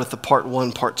coincide with the part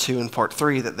 1, part 2, and part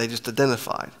 3 that they just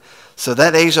identified. So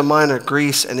that Asia Minor,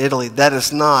 Greece, and Italy, that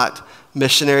is not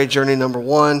missionary journey number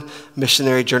 1,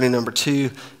 missionary journey number 2,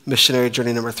 missionary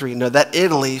journey number 3. No, that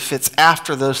Italy fits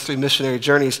after those 3 missionary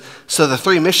journeys. So the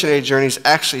 3 missionary journeys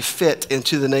actually fit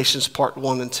into the nations part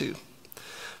 1 and 2.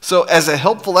 So as a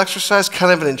helpful exercise,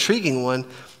 kind of an intriguing one,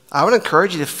 I would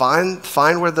encourage you to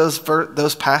find where those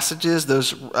passages,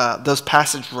 those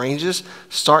passage ranges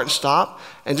start and stop,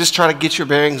 and just try to get your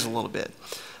bearings a little bit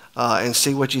and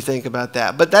see what you think about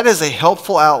that. But that is a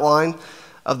helpful outline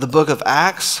of the book of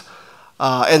Acts.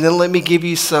 And then let me give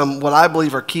you some what I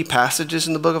believe are key passages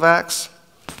in the book of Acts.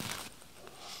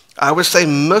 I would say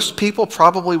most people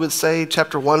probably would say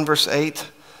chapter 1, verse 8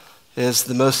 is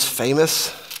the most famous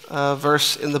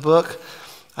verse in the book.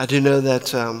 I do know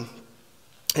that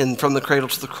in From the Cradle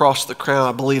to the Cross to the Crown,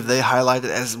 I believe they highlight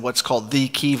it as what's called the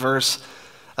key verse.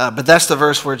 But that's the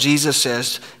verse where Jesus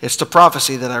says, it's the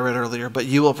prophecy that I read earlier, but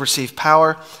you will receive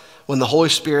power when the Holy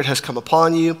Spirit has come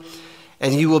upon you,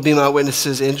 and you will be my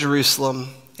witnesses in Jerusalem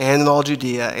and in all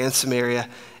Judea and Samaria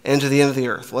and to the end of the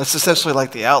earth. Well, it's essentially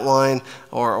like the outline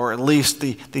or at least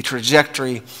the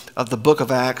trajectory of the book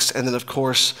of Acts and then, of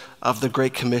course, of the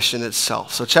Great Commission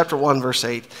itself. So chapter 1, verse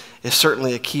 8 is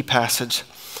certainly a key passage.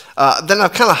 Then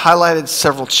I've kind of highlighted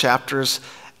several chapters,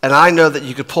 and I know that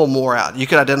you could pull more out. You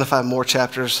could identify more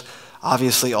chapters.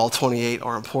 Obviously, all 28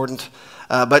 are important.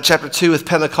 But chapter 2 with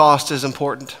Pentecost is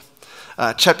important.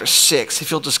 Chapter 6,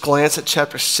 if you'll just glance at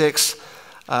chapter 6,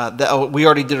 that we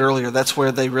already did earlier. That's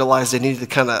where they realized they needed to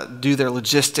kind of do their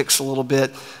logistics a little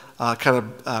bit,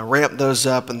 ramp those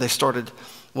up, and they started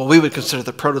what we would consider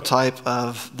the prototype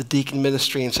of the deacon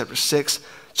ministry in chapter 6.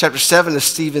 Chapter 7 is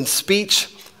Stephen's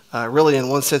speech. Really, in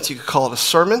one sense, you could call it a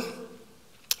sermon,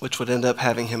 which would end up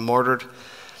having him martyred.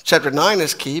 Chapter 9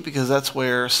 is key because that's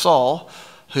where Saul,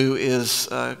 who is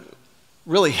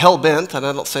really hell-bent, and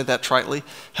I don't say that tritely,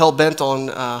 hell-bent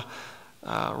on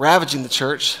ravaging the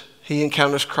church, he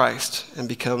encounters Christ and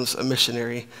becomes a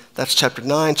missionary. That's chapter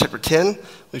 9. Chapter 10,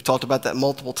 we've talked about that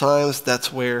multiple times.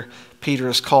 That's where Peter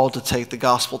is called to take the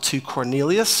gospel to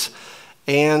Cornelius.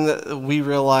 And we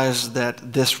realize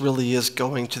that this really is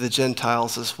going to the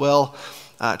Gentiles as well.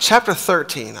 Chapter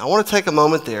 13, I want to take a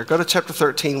moment there. Go to chapter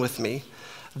 13 with me.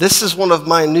 This is one of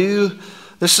my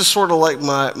this is sort of like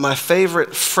my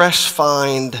favorite fresh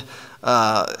find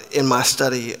in my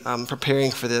study.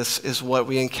 Preparing for this is what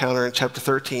we encounter in chapter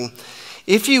 13.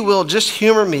 If you will, just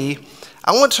humor me.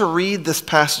 I want to read this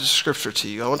passage of scripture to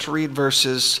you. I want to read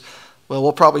verses, well,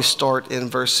 we'll probably start in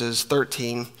verses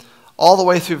 13 all the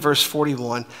way through verse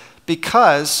 41,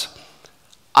 because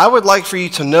I would like for you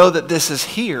to know that this is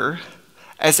here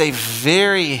as a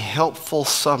very helpful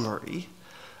summary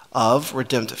of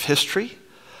redemptive history,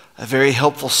 a very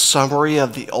helpful summary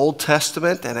of the Old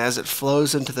Testament and as it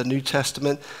flows into the New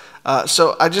Testament.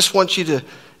 So I just want you to,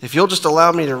 if you'll just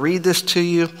allow me to read this to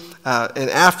you, and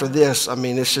after this, I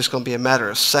mean, it's just going to be a matter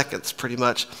of seconds pretty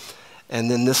much, and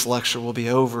then this lecture will be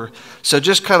over. So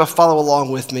just kind of follow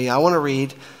along with me. I want to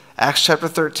read Acts chapter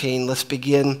 13. Let's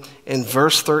begin in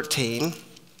verse 13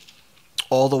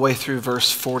 all the way through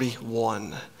verse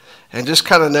 41. And just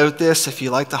kind of note this, if you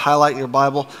like to highlight in your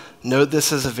Bible, note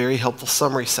this as a very helpful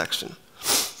summary section.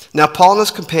 Now Paul and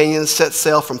his companions set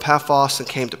sail from Paphos and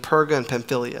came to Perga and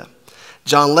Pamphylia.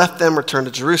 John left them, returned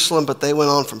to Jerusalem, but they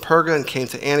went on from Perga and came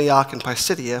to Antioch and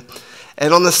Pisidia.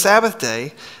 And on the Sabbath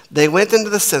day, they went into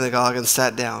the synagogue and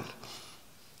sat down.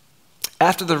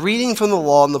 After the reading from the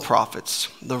law and the prophets,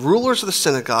 the rulers of the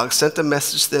synagogue sent a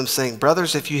message to them saying,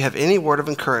 "Brothers, if you have any word of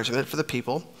encouragement for the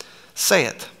people, say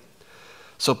it."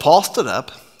 So Paul stood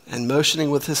up and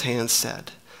motioning with his hand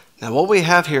said. Now what we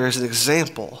have here is an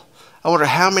example I wonder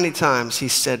how many times he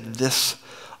said this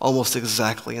almost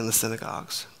exactly in the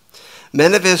synagogues.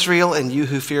 Men of Israel and you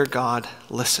who fear God,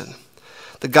 listen.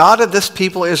 The God of this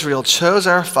people Israel chose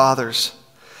our fathers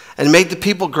and made the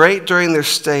people great during their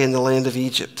stay in the land of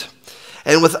Egypt.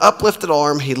 And with uplifted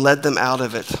arm he led them out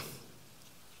of it.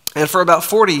 And for about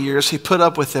 40 years he put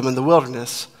up with them in the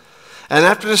wilderness. And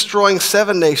after destroying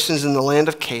 7 nations in the land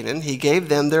of Canaan, he gave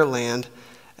them their land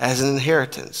as an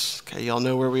inheritance. Okay, y'all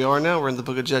know where we are now? We're in the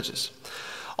book of Judges.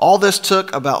 All this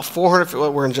took about 400,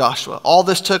 we're in Joshua. All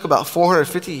this took about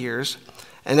 450 years.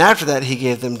 And after that he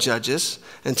gave them judges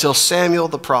until Samuel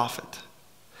the prophet.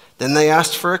 Then they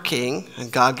asked for a king,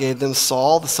 and God gave them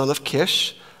Saul the son of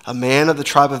Kish, a man of the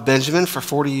tribe of Benjamin, for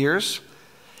 40 years.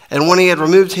 And when he had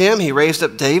removed him, he raised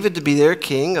up David to be their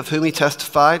king, of whom he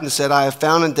testified and said, I have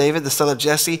found in David the son of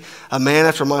Jesse a man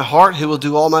after my heart who will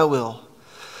do all my will.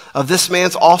 Of this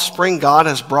man's offspring God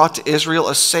has brought to Israel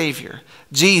a Savior,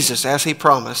 Jesus, as he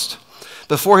promised.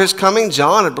 Before his coming,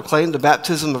 John had proclaimed a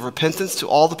baptism of repentance to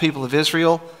all the people of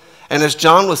Israel. And as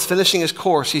John was finishing his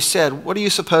course, he said, What do you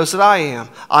suppose that I am?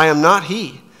 I am not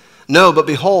he. No, but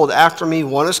behold, after me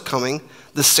one is coming,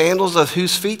 the sandals of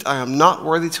whose feet I am not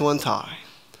worthy to untie.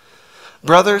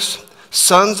 Brothers,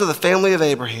 sons of the family of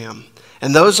Abraham,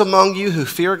 and those among you who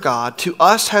fear God, to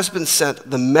us has been sent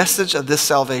the message of this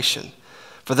salvation.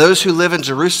 For those who live in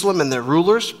Jerusalem and their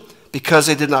rulers, because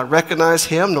they did not recognize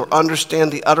him nor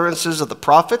understand the utterances of the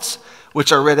prophets,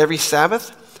 which are read every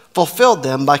Sabbath, fulfilled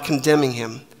them by condemning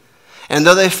him. And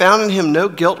though they found in him no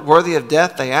guilt worthy of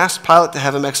death, they asked Pilate to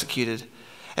have him executed.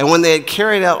 And when they had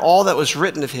carried out all that was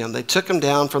written of him, they took him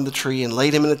down from the tree and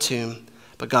laid him in a tomb.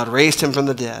 But God raised him from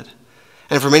the dead.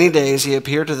 And for many days he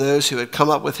appeared to those who had come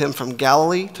up with him from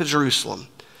Galilee to Jerusalem,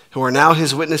 who are now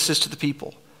his witnesses to the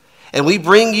people. And we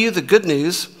bring you the good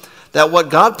news that what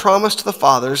God promised to the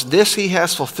fathers, this he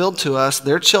has fulfilled to us,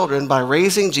 their children, by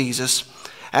raising Jesus,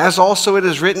 as also it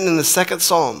is written in the 2nd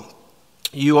Psalm.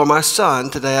 You are my son,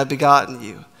 today I have begotten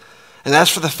you. And as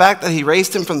for the fact that he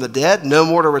raised him from the dead, no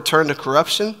more to return to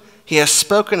corruption, he has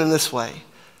spoken in this way,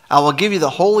 I will give you the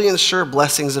holy and sure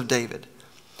blessings of David.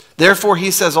 Therefore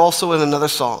he says also in another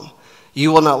psalm,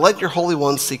 you will not let your Holy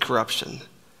One see corruption.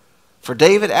 For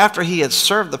David, after he had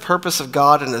served the purpose of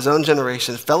God in his own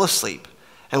generation, fell asleep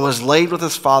and was laid with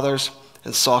his fathers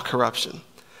and saw corruption.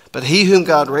 But he whom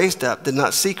God raised up did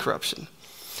not see corruption.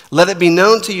 Let it be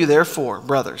known to you, therefore,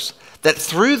 brothers, that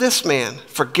through this man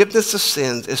forgiveness of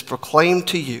sins is proclaimed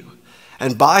to you,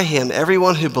 and by him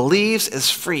everyone who believes is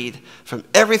freed from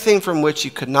everything from which you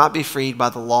could not be freed by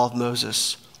the law of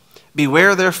Moses.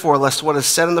 Beware, therefore, lest what is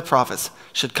said in the prophets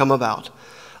should come about.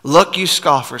 Look, you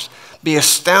scoffers, be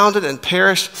astounded and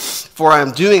perish, for I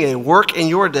am doing a work in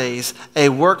your days, a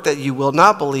work that you will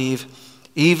not believe,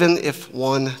 even if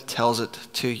one tells it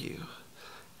to you.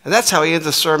 And that's how he ends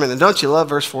the sermon. And don't you love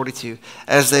verse 42?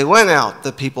 As they went out,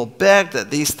 the people begged that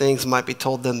these things might be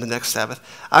told them the next Sabbath.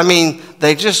 I mean,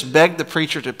 they just begged the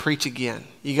preacher to preach again.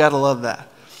 You got to love that.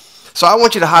 So I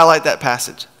want you to highlight that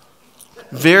passage.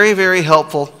 Very, very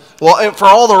helpful. Well, for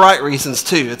all the right reasons,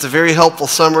 too. It's a very helpful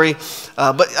summary.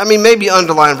 But, I mean, maybe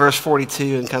underline verse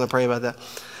 42 and kind of pray about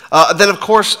that. Then, of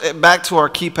course, back to our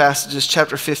key passages,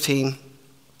 chapter 15.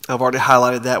 I've already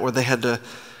highlighted that, where they had to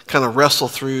kind of wrestle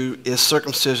through, is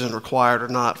circumcision required or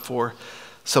not for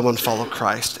someone to follow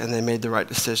Christ, and they made the right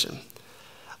decision.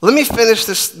 Let me finish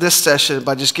this session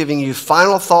by just giving you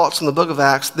final thoughts on the book of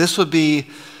Acts. This would be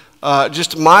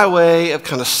just my way of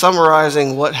kind of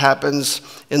summarizing what happens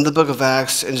in the book of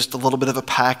Acts in just a little bit of a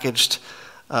packaged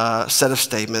set of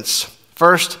statements.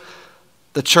 First,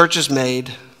 the church is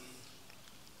made.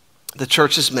 The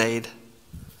church is made.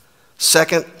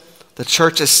 Second, the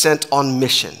church is sent on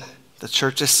mission. The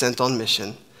church is sent on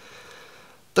mission.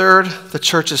 Third, the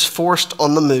church is forced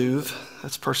on the move.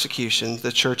 That's persecution.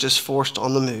 The church is forced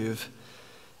on the move.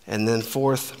 And then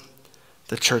fourth,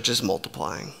 the church is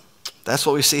multiplying. That's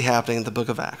what we see happening in the book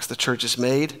of Acts. The church is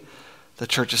made. The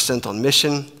church is sent on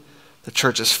mission. The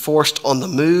church is forced on the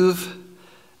move.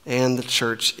 And the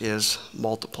church is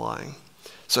multiplying.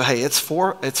 So, hey, it's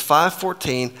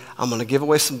 5:14. I'm going to give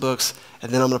away some books,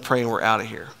 and then I'm going to pray, and we're out of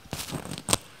here.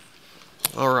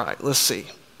 All right, let's see.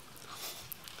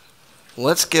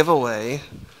 Let's give away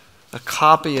a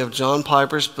copy of John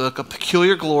Piper's book, A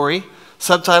Peculiar Glory,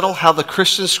 subtitle, How the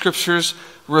Christian Scriptures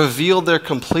Reveal Their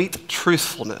Complete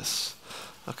Truthfulness.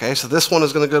 Okay, so this one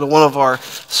is going to go to one of our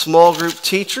small group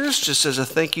teachers, just as a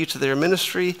thank you to their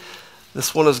ministry.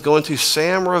 This one is going to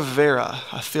Sam Rivera.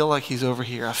 I feel like he's over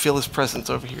here. I feel his presence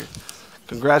over here.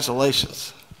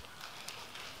 Congratulations.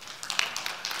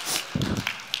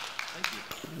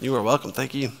 You are welcome.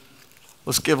 Thank you.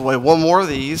 Let's give away one more of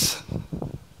these.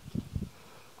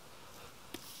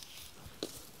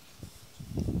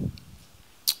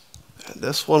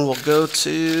 This one will go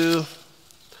to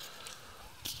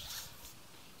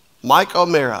Mike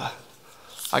O'Mara.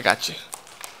 I got you.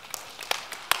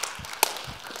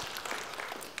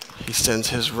 He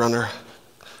sends his runner.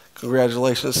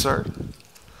 Congratulations, sir.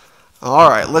 All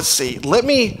right, let's see.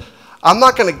 I'm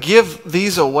not going to give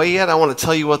these away yet. I want to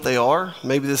tell you what they are.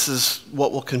 Maybe this is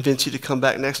what will convince you to come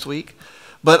back next week.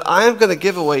 But I am going to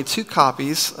give away 2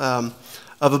 copies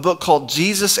of a book called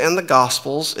Jesus and the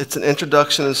Gospels. It's an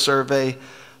introduction and survey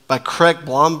by Craig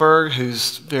Blomberg,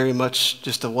 who's very much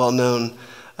just a well-known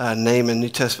name in New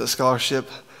Testament scholarship.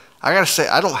 I got to say,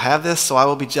 I don't have this, so I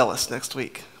will be jealous next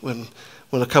week when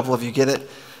a couple of you get it.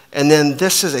 And then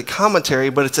this is a commentary,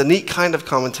 but it's a neat kind of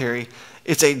commentary.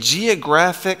 It's a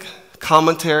geographic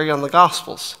commentary on the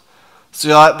Gospels. So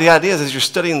the idea is, as you're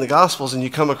studying the Gospels and you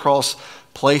come across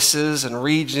places and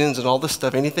regions and all this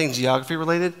stuff, anything geography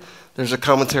related, there's a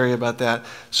commentary about that.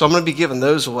 So I'm going to be giving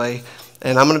those away,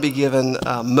 and I'm going to be giving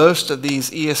most of these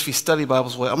ESV study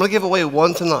Bibles away. I'm going to give away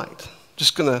one tonight.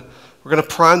 We're going to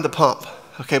prime the pump.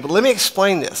 Okay, but let me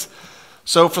explain this.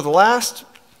 So for the last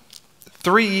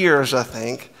 3 years, I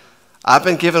think, I've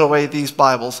been giving away these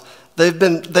Bibles. They've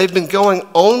been going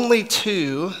only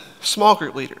to small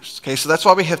group leaders. Okay, so that's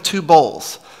why we have 2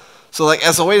 bowls. So like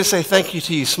as a way to say thank you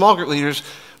to you small group leaders,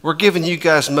 we're giving you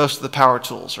guys most of the power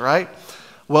tools, right?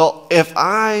 Well, if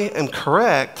I am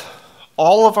correct,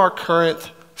 all of our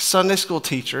current Sunday school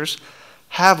teachers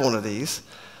have one of these.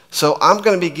 So I'm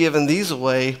going to be giving these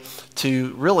away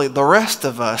to really the rest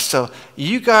of us. So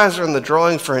you guys are in the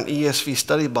drawing for an ESV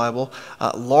study Bible.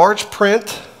 Large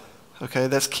print, okay,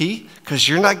 that's key, because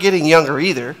you're not getting younger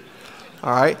either.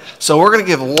 All right, so we're going to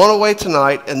give one away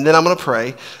tonight, and then I'm going to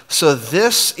pray. So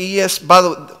this by the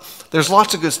way, there's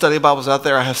lots of good study Bibles out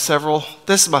there. I have several.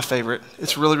 This is my favorite.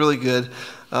 It's really, really good.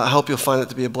 I hope you'll find it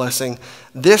to be a blessing.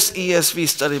 This ESV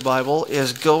study Bible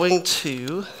is going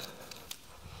to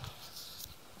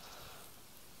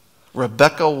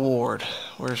Rebecca Ward.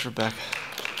 Where's Rebecca?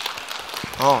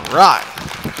 All right.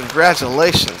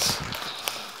 Congratulations.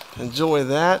 Enjoy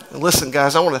that. Listen,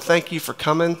 guys, I want to thank you for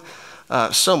coming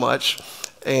so much,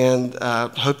 and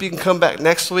hope you can come back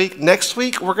next week. Next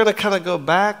week, we're going to kind of go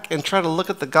back and try to look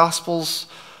at the Gospels,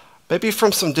 maybe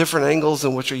from some different angles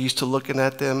than what you're used to looking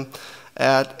at them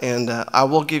at, and I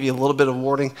will give you a little bit of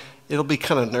warning. It'll be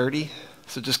kind of nerdy,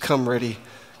 so just come ready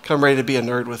to be a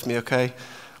nerd with me, okay?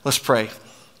 Let's pray.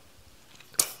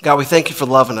 God, we thank you for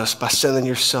loving us by sending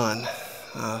your Son.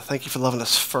 Thank you for loving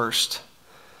us first.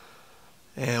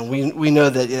 And we know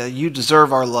that you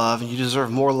deserve our love, and you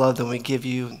deserve more love than we give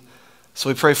you. So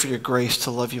we pray for your grace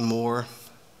to love you more.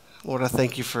 Lord, I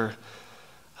thank you for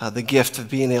the gift of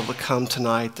being able to come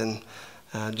tonight and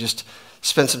just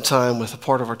spend some time with a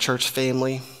part of our church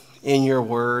family in your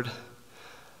word.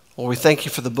 Lord, we thank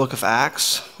you for the book of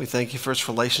Acts. We thank you for its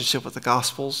relationship with the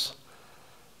Gospels.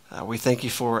 We thank you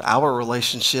for our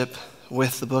relationship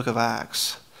with the book of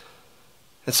Acts.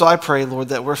 And so I pray, Lord,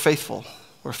 that we're faithful.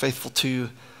 We're faithful to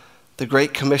the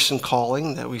Great Commission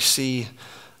calling that we see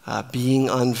being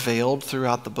unveiled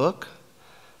throughout the book.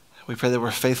 We pray that we're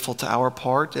faithful to our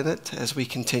part in it as we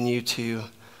continue to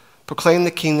proclaim the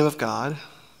kingdom of God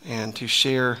and to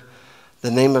share the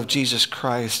name of Jesus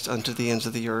Christ unto the ends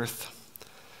of the earth.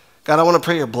 God, I want to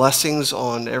pray your blessings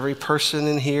on every person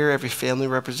in here, every family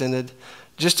represented.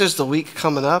 Just as the week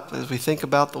coming up, as we think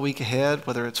about the week ahead,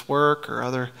 whether it's work or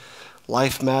other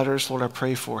life matters, Lord, I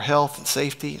pray for health and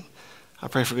safety. I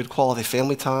pray for good quality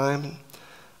family time.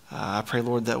 I pray,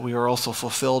 Lord, that we are also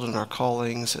fulfilled in our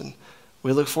callings, and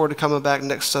we look forward to coming back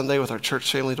next Sunday with our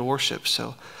church family to worship.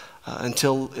 So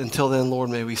until then,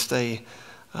 Lord, may we stay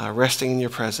resting in your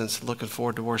presence, looking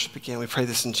forward to worship again. We pray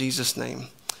this in Jesus' name.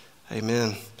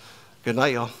 Amen. Good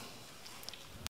night, y'all.